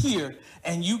back here.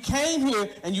 And you came here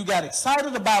and you got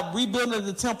excited about rebuilding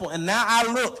the temple. And now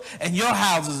I look and your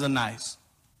houses are nice.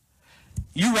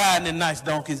 You riding in nice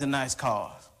donkeys and nice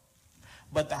cars.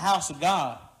 But the house of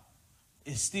God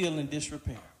is still in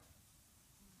disrepair.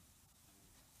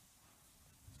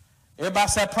 Everybody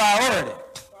say priority.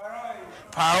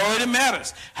 Priority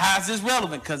matters. How is this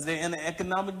relevant? Because they're in an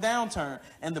economic downturn,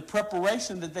 and the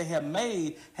preparation that they have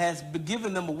made has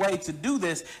given them a way to do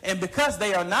this. And because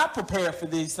they are not prepared for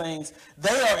these things,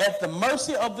 they are at the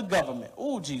mercy of the government.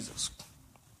 Oh, Jesus.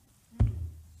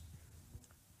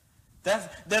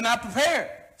 They're not prepared.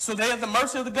 So they're at the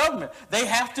mercy of the government. They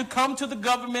have to come to the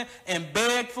government and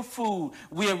beg for food.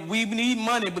 We need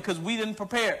money because we didn't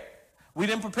prepare. We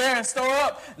didn't prepare and store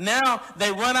up. Now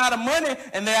they run out of money,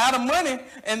 and they're out of money.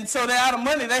 And so they're out of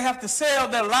money. They have to sell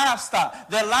their livestock.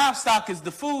 Their livestock is the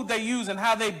food they use and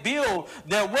how they build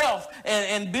their wealth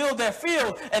and build their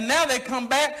field. And now they come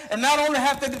back, and not only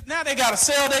now they got to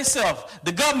sell themselves.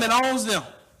 The government owns them.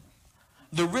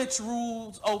 The rich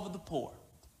rules over the poor.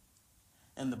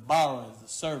 And the borrower is the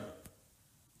servant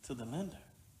to the lender.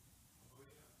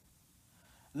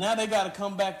 Now they got to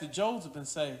come back to Joseph and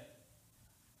say,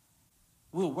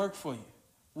 we'll work for you.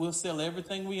 We'll sell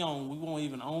everything we own. We won't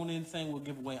even own anything. We'll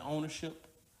give away ownership.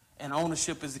 And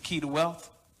ownership is the key to wealth.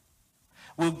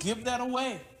 We'll give that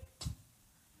away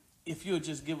if you'll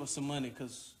just give us some money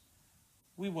because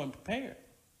we weren't prepared.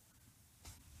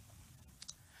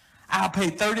 I'll pay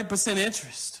 30%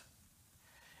 interest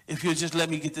if you'll just let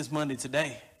me get this money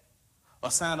today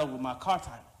or sign over my car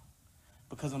title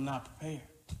because I'm not prepared.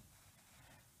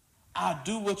 I'll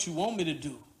do what you want me to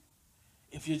do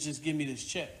if you just give me this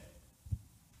check.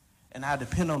 And I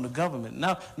depend on the government.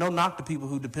 No knock to people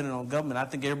who depended on government. I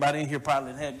think everybody in here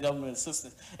probably had government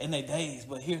assistance in their days.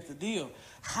 But here's the deal.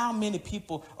 How many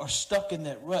people are stuck in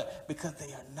that rut because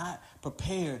they are not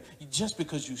prepared? Just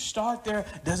because you start there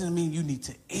doesn't mean you need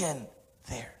to end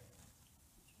there.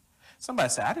 Somebody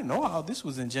said, I didn't know all this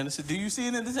was in Genesis. Do you see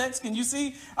it in the text? Can you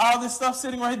see all this stuff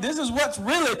sitting right here? This is what's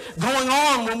really going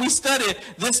on when we study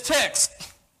this text.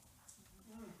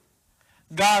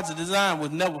 God's design was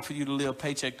never for you to live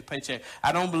paycheck to paycheck.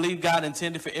 I don't believe God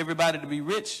intended for everybody to be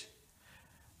rich,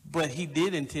 but he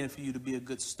did intend for you to be a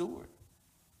good steward.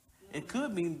 It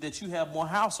could mean that you have more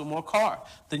house or more car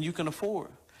than you can afford,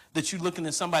 that you're looking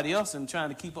at somebody else and trying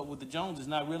to keep up with the Joneses,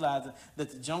 not realizing that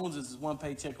the Joneses is one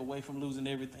paycheck away from losing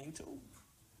everything too.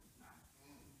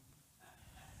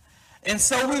 And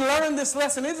so we learned this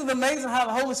lesson. Isn't it amazing how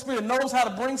the Holy Spirit knows how to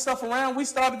bring stuff around? We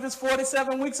started this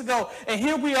 47 weeks ago, and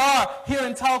here we are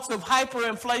hearing talks of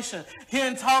hyperinflation,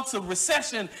 hearing talks of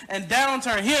recession and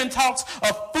downturn, hearing talks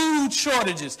of food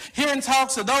shortages, hearing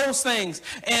talks of those things.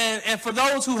 And for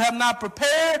those who have not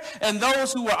prepared, and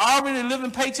those who are already living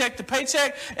paycheck to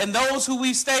paycheck, and those who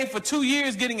we stayed for 2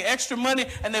 years getting extra money,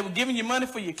 and they were giving you money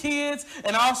for your kids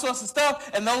and all sorts of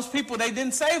stuff, and those people, they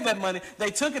didn't save that money.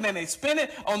 They took it and they spent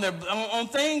it on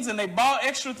things, and they bought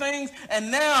extra things,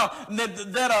 and now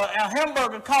that a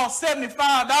hamburger costs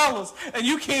 $75 and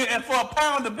you can't, and for a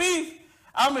pound of beef,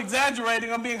 I'm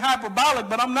exaggerating, I'm being hyperbolic,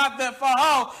 but I'm not that far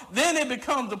off, then it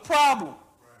becomes a problem.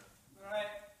 Right.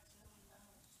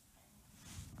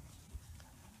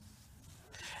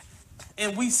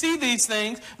 And we see these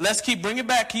things. Let's keep bringing it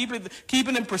back, keep it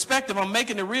in perspective. I'm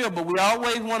making it real, but we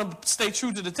always want to stay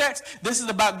true to the text. This is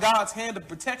about God's hand of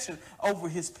protection over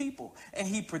his people. And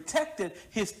he protected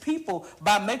his people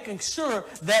by making sure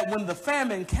that when the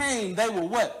famine came, they were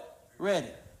what? Ready.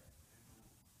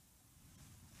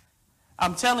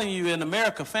 I'm telling you, in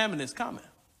America, famine is coming.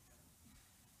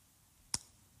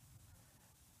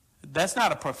 That's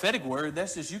not a prophetic word.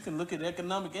 That's just, you can look at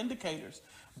economic indicators.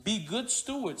 Be good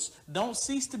stewards. Don't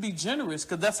cease to be generous,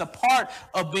 because that's a part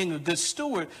of being a good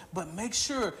steward. But make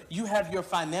sure you have your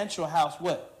financial house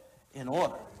what? In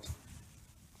order.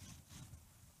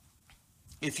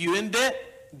 If you're in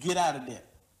debt, get out of debt.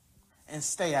 And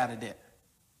stay out of debt.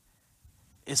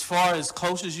 As far as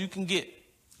close as you can get.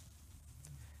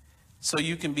 So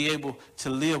you can be able to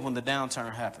live when the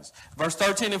downturn happens. Verse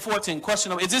 13 and 14.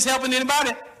 Question: is this helping anybody?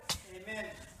 Amen.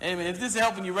 Amen. If this is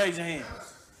helping you, raise your hand.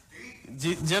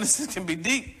 Genesis can be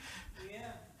deep. Yeah.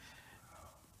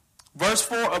 Verse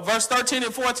 13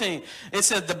 and 14. It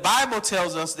says the Bible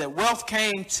tells us that wealth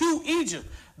came to Egypt.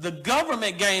 The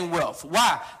government gained wealth.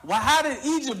 Why? How did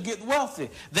Egypt get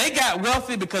wealthy? They got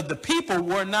wealthy because the people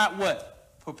were not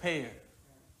what? Prepared.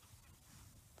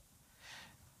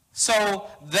 So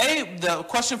the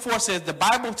question 4 says the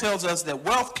Bible tells us that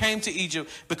wealth came to Egypt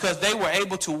because they were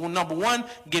able to, number one,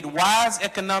 get wise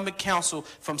economic counsel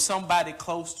from somebody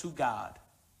close to God.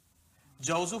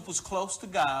 Joseph was close to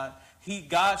God.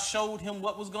 God showed him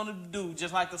what was going to do,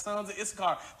 just like the sons of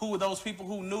Issachar, who were those people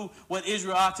who knew what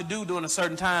Israel ought to do during a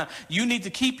certain time. You need to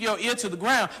keep your ear to the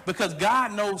ground, because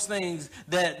God knows things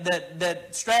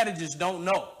that strategists don't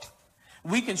know.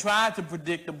 We can try to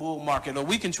predict the bull market, or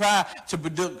we can try to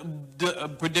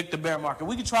predict the bear market.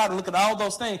 We can try to look at all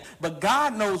those things, but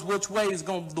God knows which way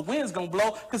the wind's going to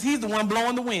blow, because he's the one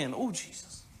blowing the wind. Oh, Jesus.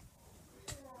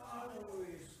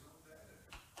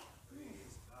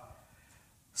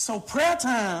 So prayer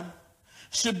time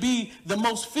should be the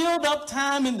most filled up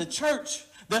time in the church.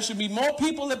 There should be more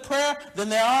people at prayer than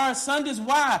there are on Sundays.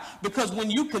 Why? Because when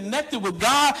you connected with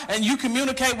God and you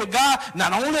communicate with God,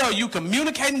 not only are you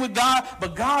communicating with God,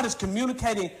 but God is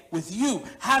communicating with you.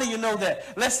 How do you know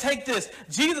that? Let's take this.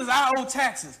 Jesus, I owe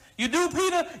taxes. You do,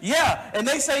 Peter? Yeah. And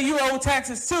they say you owe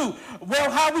taxes too.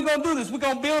 Well, how are we going to do this? We're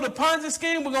going to build a Ponzi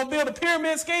scheme. We're going to build a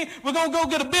pyramid scheme. We're going to go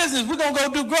get a business. We're going to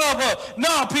go do Grubhub.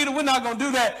 No, Peter, we're not going to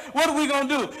do that. What are we going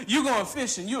to do? You're going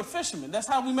fishing. You're a fisherman. That's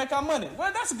how we make our money.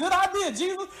 Well, that's a good idea,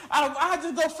 Jesus. I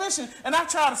just go fishing and I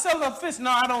try to sell up fish. No,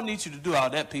 I don't need you to do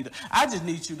all that, Peter. I just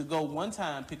need you to go one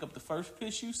time, pick up the first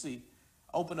fish you see,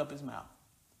 open up his mouth,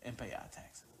 and pay our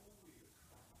taxes.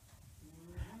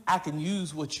 I can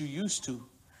use what you used to,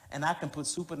 and I can put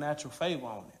supernatural favor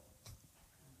on it.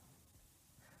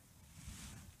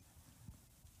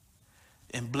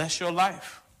 And bless your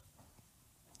life.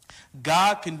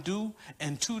 God can do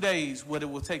in 2 days what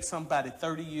it will take somebody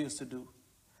 30 years to do.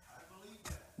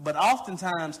 But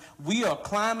oftentimes we are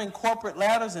climbing corporate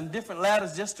ladders and different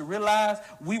ladders just to realize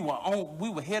we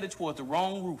were headed toward the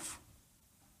wrong roof.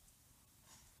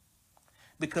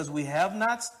 because we have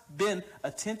not been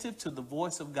attentive to the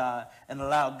voice of God and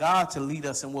allowed God to lead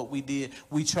us in what we did.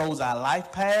 We chose our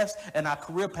life paths and our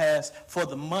career paths for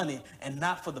the money and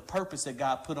not for the purpose that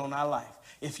God put on our life.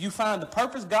 If you find the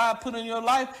purpose God put in your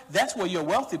life, that's where your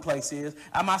wealthy place is.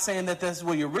 Am I saying that that's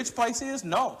where your rich place is?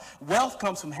 No. Wealth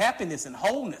comes from happiness and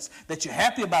wholeness, that you're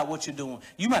happy about what you're doing.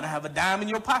 You might not have a dime in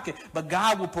your pocket, but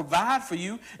God will provide for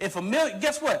you.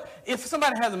 Guess what? If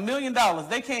somebody has $1 million,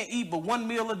 they can't eat but 1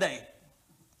 meal a day.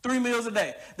 3 meals a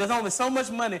day. There's only so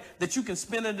much money that you can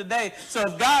spend in a day. So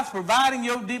if God's providing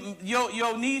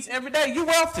your needs every day, you're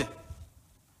wealthy.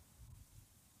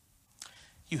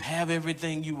 You have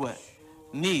everything you what?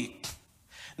 Need.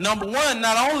 Number one,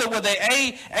 not only were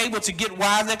they able to get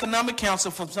wise economic counsel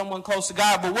from someone close to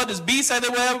God, but what does B say they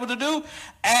were able to do?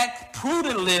 Act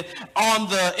prudently on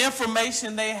the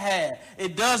information they had.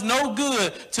 It does no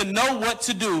good to know what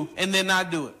to do and then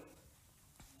not do it.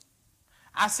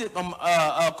 I sit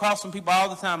across from people all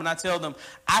the time and I tell them,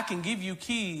 I can give you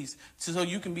keys so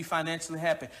you can be financially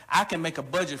happy. I can make a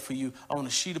budget for you on a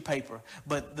sheet of paper.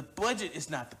 But the budget is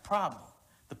not the problem.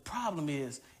 The problem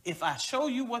is if I show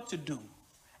you what to do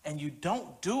and you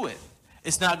don't do it,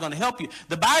 it's not going to help you.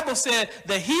 The Bible said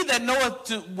that he that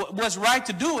knoweth what's right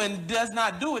to do and does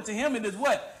not do it, to him it is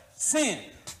what? Sin.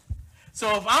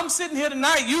 So if I'm sitting here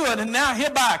tonight, you are now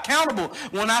hereby accountable.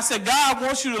 When I say God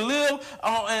wants you to live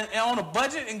on a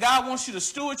budget and God wants you to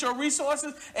steward your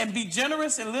resources and be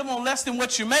generous and live on less than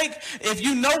what you make, if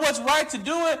you know what's right to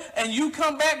do it and you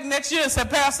come back next year and say,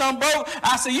 Pastor, I'm broke,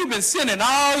 I say, you've been sinning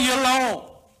all year long.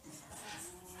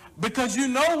 Because you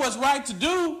know what's right to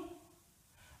do,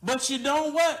 but you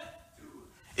don't what?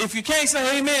 If you can't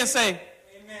say amen, say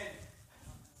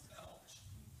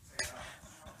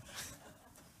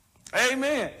amen.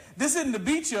 Amen. This isn't to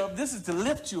beat you up. This is to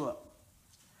lift you up.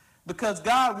 Because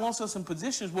God wants us in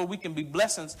positions where we can be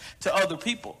blessings to other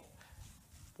people.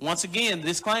 Once again,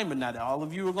 disclaimer, not all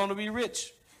of you are going to be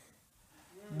rich.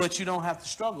 But you don't have to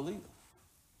struggle either.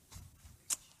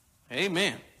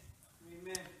 Amen.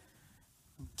 Amen.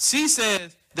 C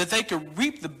says that they could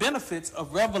reap the benefits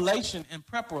of revelation and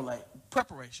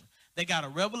preparation. They got a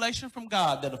revelation from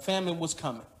God that a famine was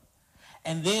coming.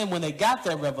 And then when they got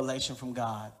that revelation from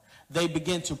God, they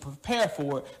began to prepare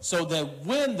for it so that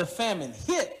when the famine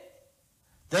hit,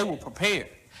 they were prepared.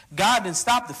 God didn't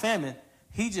stop the famine.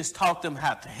 He just taught them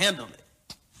how to handle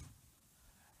it.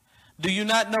 Do you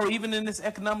not know, even in this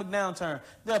economic downturn,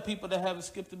 there are people that haven't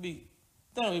skipped a beat.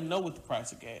 They don't even know what the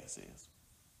price of gas is.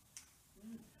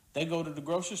 They go to the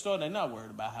grocery store, they're not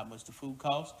worried about how much the food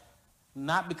costs.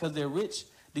 Not because they're rich.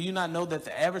 Do you not know that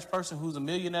the average person who's a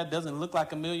millionaire doesn't look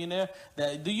like a millionaire?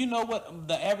 Do you know what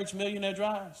the average millionaire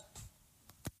drives?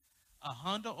 A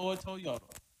Honda or a Toyota.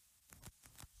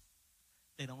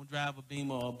 They don't drive a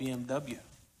Beamer or a BMW.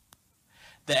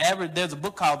 There's a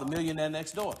book called The Millionaire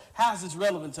Next Door. How is this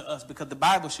relevant to us? Because the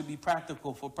Bible should be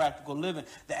practical for practical living.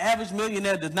 The average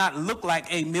millionaire does not look like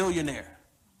a millionaire.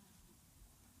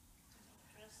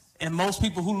 And most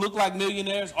people who look like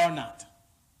millionaires are not.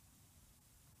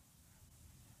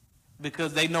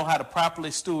 Because they know how to properly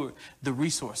steward the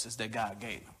resources that God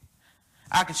gave them.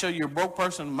 I can show you a broke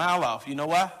person a mile off. You know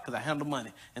why? Because I handle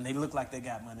money. And they look like they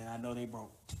got money, and I know they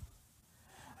broke.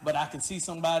 But I can see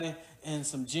somebody in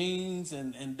some jeans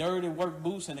and dirty work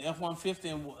boots and an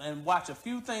F-150 and watch a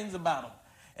few things about them.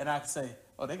 And I can say,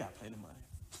 oh, they got plenty of money.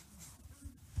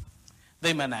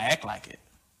 They might not act like it,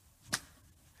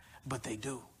 but they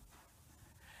do.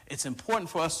 It's important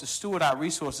for us to steward our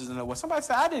resources in a way. Somebody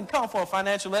said, I didn't come for a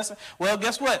financial lesson. Well,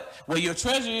 guess what? Where your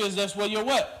treasure is, that's where your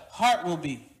what? Heart will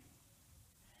be.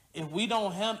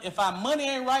 If our money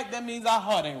ain't right, that means our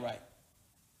heart ain't right.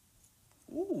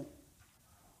 Ooh.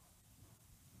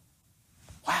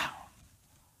 Wow.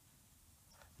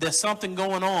 There's something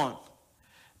going on.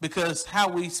 Because how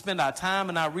we spend our time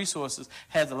and our resources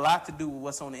has a lot to do with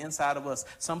what's on the inside of us.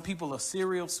 Some people are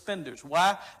serial spenders.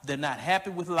 Why? They're not happy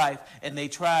with life, and they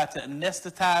try to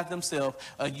anesthetize themselves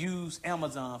or use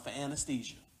Amazon for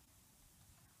anesthesia.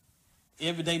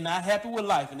 Every day not happy with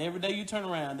life, and every day you turn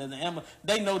around,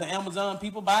 they know the Amazon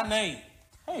people by name.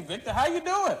 Hey, Victor, how you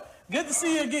doing? Good to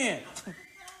see you again. I'm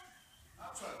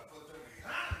trying to put them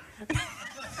behind me.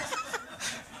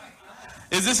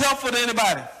 Is this helpful to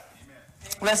anybody?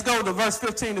 Let's go to verse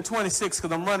 15 to 26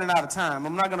 because I'm running out of time.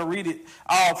 I'm not going to read it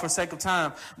all for sake of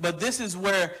time. But this is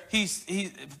where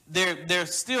they're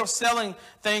still selling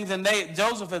things, and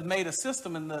Joseph has made a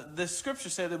system, and the scripture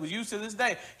said it was used to this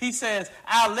day. He says,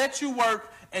 I'll let you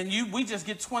work, and we just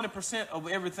get 20% of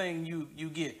everything you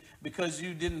get because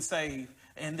you didn't save,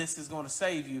 and this is going to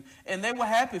save you. And they were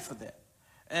happy for that.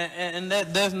 And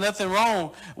that there's nothing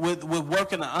wrong with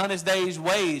working an honest day's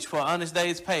wage for an honest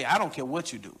day's pay. I don't care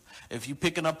what you do. If you're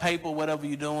picking up paper, whatever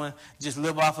you're doing, just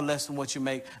live off of less than what you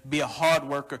make. Be a hard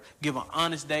worker. Give an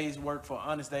honest day's work for an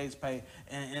honest day's pay,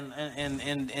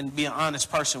 and be an honest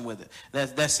person with it.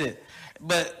 That's it.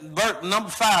 But verse number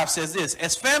 5 says this: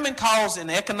 as famine caused an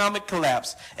economic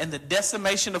collapse and the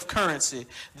decimation of currency,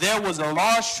 there was a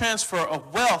large transfer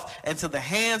of wealth into the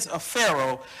hands of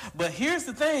Pharaoh. But here's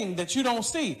the thing that you don't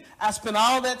see. I spent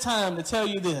all that time to tell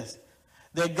you this,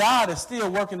 that God is still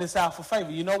working this out for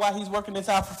favor. You know why he's working this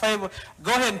out for favor?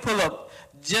 Go ahead and pull up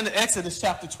Exodus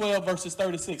chapter 12, verses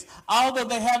 36. Although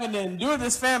they haven't endured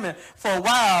this famine for a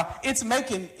while, it's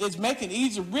making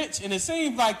Egypt rich, and it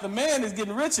seems like the man is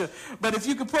getting richer. But if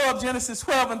you could pull up Genesis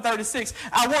 12 and 36,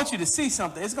 I want you to see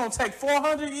something. It's going to take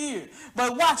 400 years.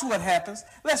 But watch what happens.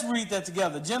 Let's read that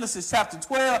together. Genesis chapter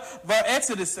 12,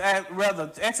 Exodus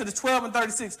 12 and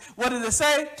 36. What did it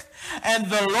say? And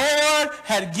the Lord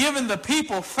had given the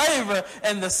people favor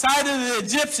in the sight of the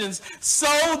Egyptians, so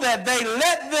that they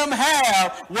let them have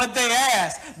what they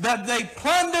asked, that they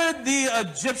plundered the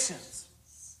Egyptians.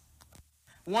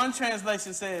 One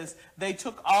translation says they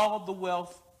took all the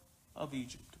wealth of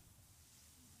Egypt.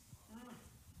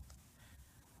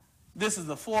 This is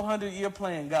a 400-year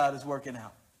plan God is working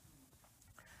out.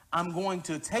 I'm going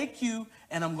to take you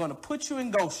and I'm going to put you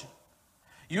in Goshen.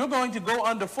 You're going to go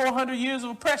under 400 years of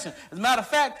oppression. As a matter of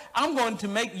fact, I'm going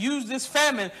to use this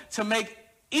famine to make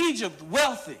Egypt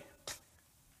wealthy.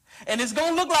 And it's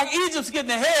going to look like Egypt's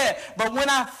getting ahead, but when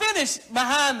I finish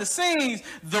behind the scenes,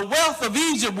 the wealth of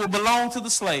Egypt will belong to the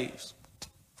slaves.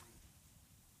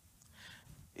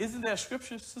 Isn't there a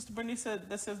scripture, Sister Bernice,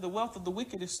 that says the wealth of the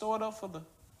wicked is stored up for the...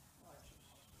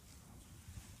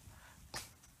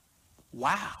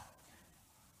 Wow.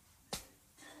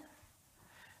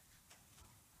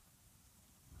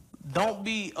 Don't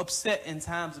be upset in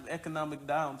times of economic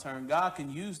downturn. God can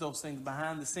use those things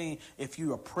behind the scene. If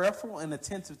you are prayerful and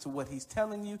attentive to what he's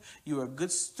telling you, you are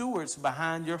good stewards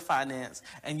behind your finance,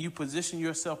 and you position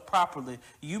yourself properly.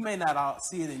 You may not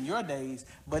see it in your days,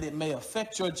 but it may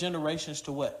affect your generations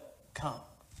to what? Come.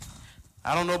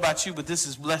 I don't know about you, but this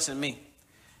is blessing me.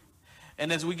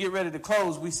 And as we get ready to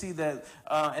close, we see that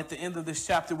at the end of this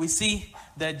chapter, we see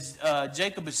that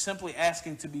Jacob is simply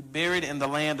asking to be buried in the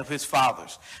land of his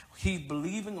fathers. He's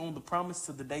believing on the promise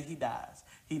to the day he dies.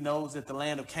 He knows that the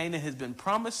land of Canaan has been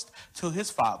promised to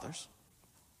his fathers.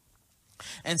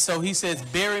 And so he says,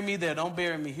 bury me there. Don't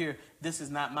bury me here. This is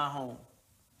not my home.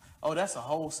 Oh, that's a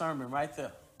whole sermon right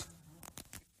there.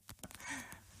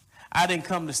 I didn't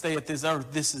come to stay at this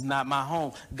earth. This is not my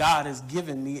home. God has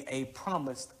given me a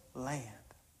promised land.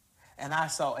 And I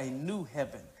saw a new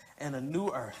heaven and a new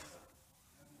earth.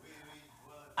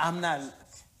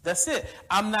 That's it.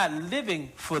 I'm not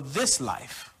living for this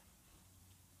life.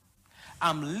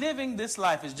 I'm living this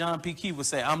life, as John P. Key would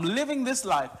say, I'm living this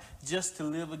life just to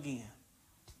live again.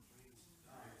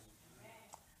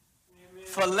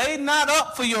 For lay not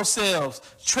up for yourselves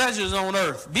treasures on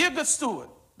earth. Be a good steward.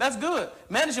 That's good.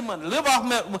 Manage your money. Live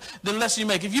off the less you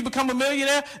make. If you become a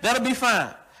millionaire, that'll be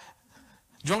fine.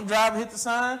 Drunk driver hit the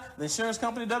sign. The insurance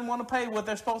company doesn't want to pay what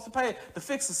they're supposed to pay to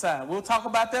fix the sign. We'll talk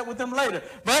about that with them later.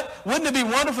 But wouldn't it be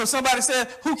wonderful if somebody said,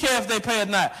 who cares if they pay or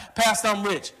not? Pastor, I'm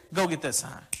rich. Go get that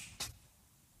sign.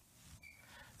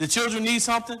 The children need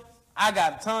something. I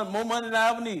got a ton more money than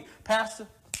I ever need. Pastor,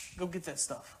 go get that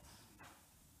stuff.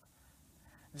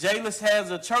 Jayless has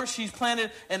a church she's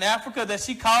planted in Africa that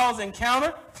she calls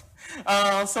Encounter.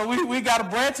 So we got a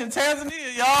branch in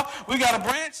Tanzania, y'all. We got a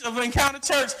branch of Encounter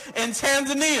Church in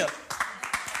Tanzania.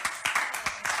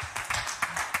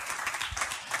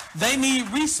 They need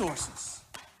resources.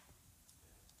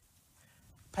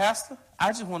 Pastor, I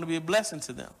just want to be a blessing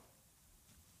to them.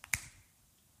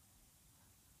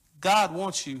 God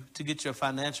wants you to get your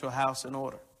financial house in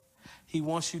order. He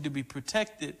wants you to be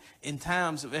protected in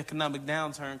times of economic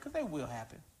downturn, because they will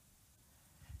happen.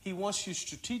 He wants you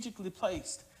strategically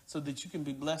placed so that you can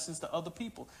be blessings to other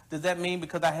people. Does that mean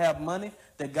because I have money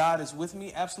that God is with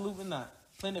me? Absolutely not.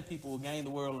 Plenty of people will gain the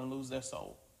world and lose their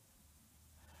soul.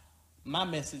 My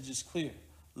message is clear.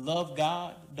 Love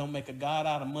God. Don't make a God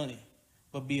out of money,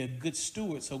 but be a good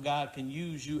steward so God can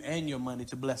use you and your money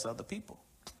to bless other people.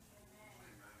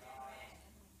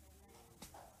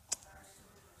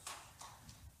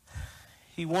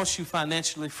 He wants you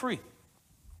financially free.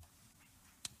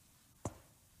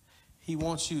 He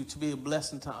wants you to be a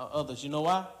blessing to others. You know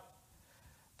why?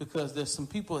 Because there's some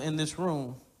people in this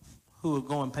room who are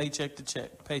going paycheck to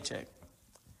paycheck.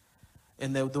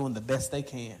 And they're doing the best they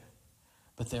can.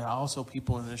 But there are also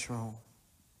people in this room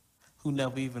who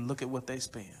never even look at what they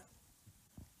spend.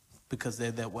 because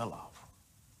they're that well off.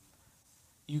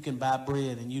 You can buy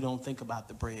bread and you don't think about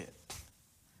the bread.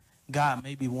 God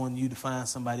may be wanting you to find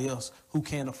somebody else who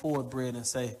can't afford bread and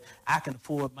say, I can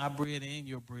afford my bread and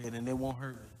your bread and it won't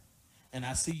hurt me. And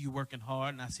I see you working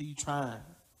hard and I see you trying.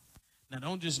 Now,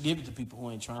 don't just give it to people who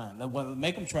ain't trying.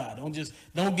 Make them try.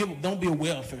 Don't be a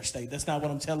welfare state. That's not what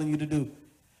I'm telling you to do.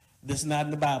 This is not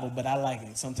in the Bible, but I like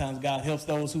it. Sometimes God helps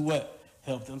those who what?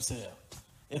 Help themselves.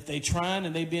 If they trying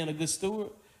and they being a good steward,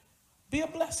 be a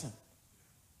blessing.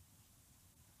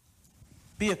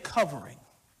 Be a covering.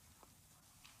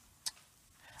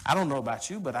 I don't know about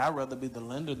you, but I'd rather be the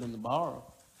lender than the borrower.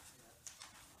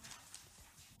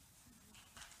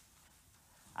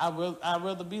 I'd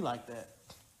rather be like that.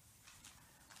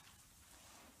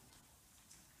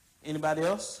 Anybody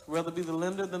else rather be the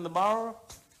lender than the borrower?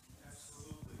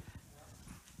 Absolutely.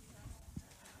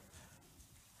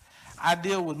 I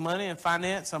deal with money and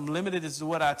finance. I'm limited as to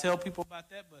what I tell people about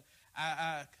that, but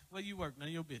where you work, none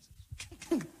of your business.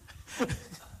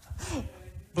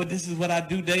 But this is what I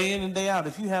do day in and day out.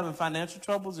 If you're having financial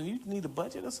troubles and you need a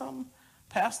budget or something,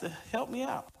 Pastor, help me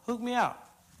out. Hook me out.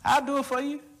 I'll do it for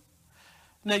you.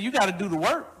 Now, you got to do the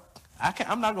work.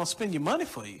 I'm not going to spend your money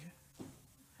for you.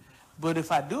 But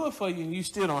if I do it for you and you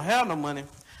still don't have no money,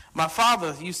 my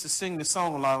father used to sing this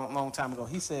song a long time ago.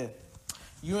 He said,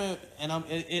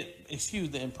 excuse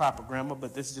the improper grammar,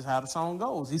 but this is just how the song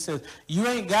goes. He says, you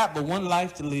ain't got but one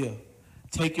life to live.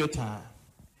 Take your time.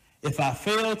 If I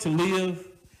fail to live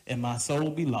and my soul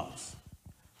be lost,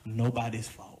 nobody's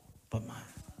fault but mine.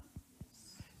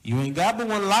 You ain't got but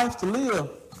one life to live.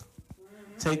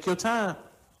 Take your time.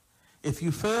 If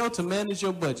you fail to manage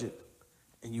your budget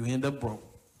and you end up broke,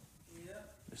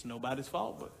 it's nobody's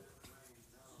fault but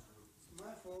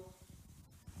My fault.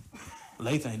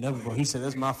 Lath ain't never broke. He said,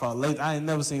 that's my fault. Lath, I ain't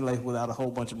never seen Lath without a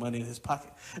whole bunch of money in his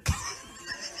pocket.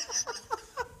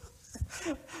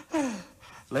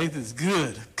 Lath is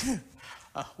good.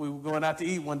 We were going out to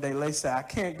eat one day. Lath said, I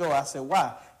can't go. I said,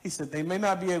 why? He said, they may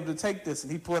not be able to take this.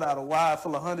 And he pulled out a wire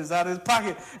full of hundreds out of his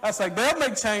pocket. I was like, they'll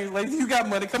make change, Lath. You got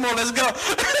money. Come on, let's go.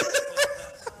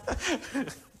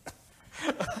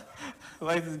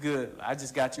 Lath is good. I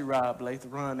just got you robbed, Lath.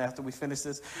 Run after we finish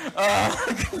this.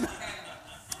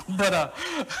 But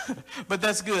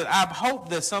that's good. I hope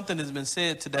that something has been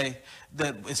said today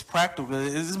that is practical.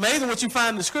 It's amazing what you find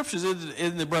in the scriptures,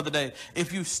 isn't it, Brother Dave?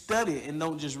 If you study it and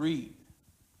don't just read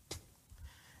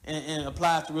and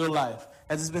apply it to real life.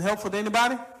 Has this been helpful to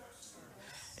anybody?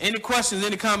 Any questions,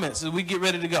 any comments as we get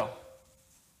ready to go?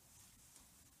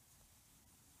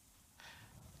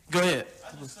 Go ahead.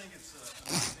 I just think it's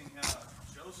amazing how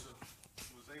Joseph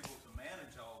was able to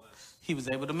manage all this. He was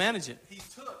able to manage it. He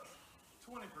took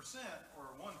 20% or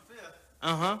 1/5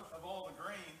 Uh-huh. of all the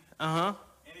grain, Uh-huh.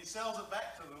 and he sells it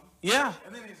back to them. Yeah.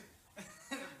 And then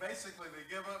basically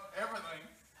they give up everything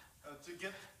to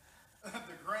get the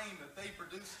grain that they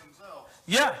produce themselves.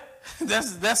 Yeah.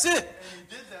 That's it. And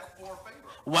he did that for Pharaoh.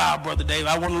 Wow, Brother Dave,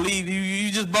 I want to leave.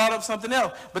 You just brought up something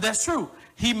else. But that's true.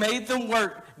 He made them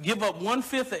work, give up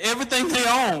 1/5 of everything they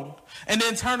owned, and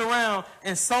then turn around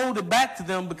and sold it back to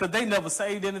them because they never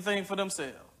saved anything for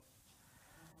themselves.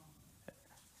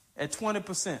 At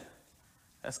 20%.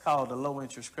 That's called a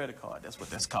low-interest credit card. That's what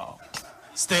that's called.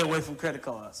 Stay away from credit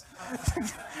cards.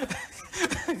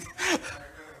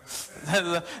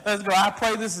 Let's go. I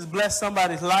pray this has blessed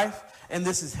somebody's life and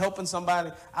this is helping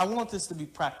somebody. I want this to be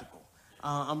practical.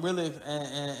 I'm really,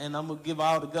 and I'm going to give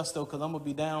all the gusto because I'm going to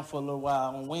be down for a little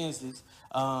while on Wednesdays.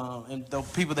 And the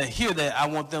people that hear that, I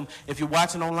want them, if you're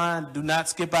watching online, do not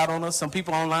skip out on us. Some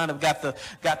people online have got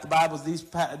the Bibles.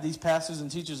 These pastors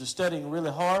and teachers are studying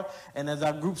really hard. And as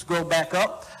our groups grow back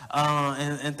up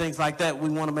and things like that, we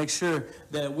want to make sure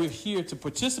that we're here to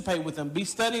participate with them, be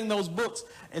studying those books.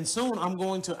 And soon I'm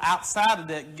going to, outside of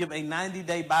that, give a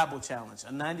 90-day Bible challenge,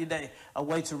 a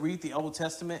way to read the Old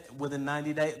Testament within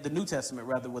 90 days, the New Testament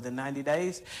rather, within 90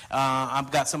 days. I've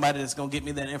got somebody that's going to get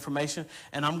me that information,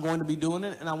 and I'm going to be doing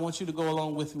it, and I want you to go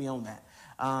along with me on that.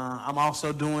 I'm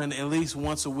also doing at least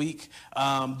once a week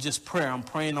just prayer. I'm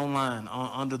praying online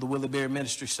under the Willie Berry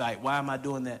Ministry site. Why am I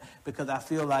doing that? Because I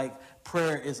feel like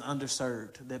prayer is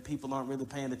underserved, that people aren't really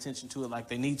paying attention to it like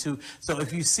they need to. So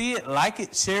if you see it, like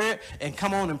it, share it, and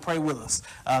come on and pray with us.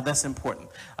 That's important.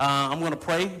 I'm going to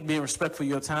pray, being respectful of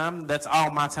your time. That's all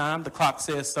my time. The clock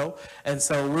says so. And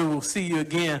so we will see you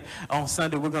again on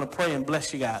Sunday. We're going to pray and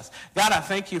bless you guys. God, I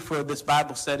thank you for this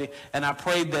Bible study, and I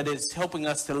pray that it's helping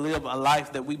us to live a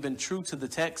life that we've been true to the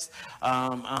text,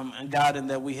 and God, and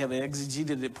that we have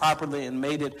exegeted it properly and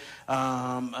made it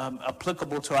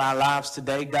applicable to our lives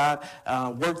today, God.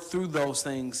 work through those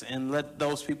things and let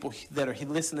those people that are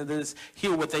listening to this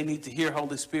hear what they need to hear,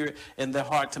 Holy Spirit, in their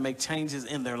heart to make changes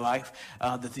in their life,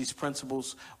 that these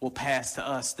principles will pass to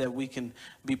us, that we can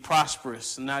be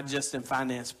prosperous, not just in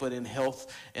finance, but in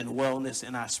health and wellness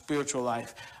in our spiritual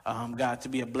life, God, to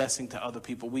be a blessing to other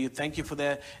people. We thank you for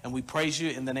that, and we praise you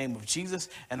in the name of Jesus.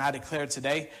 And I declare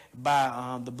today,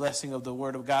 by the blessing of the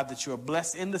word of God, that you are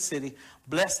blessed in the city,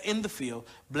 blessed in the field,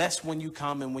 blessed when you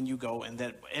come and when you go, and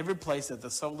that every place that the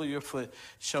sole of your foot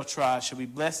shall trod shall be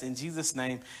blessed. In Jesus'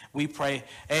 name we pray.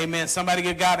 Amen. Somebody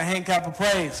give God a hand clap of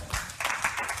praise.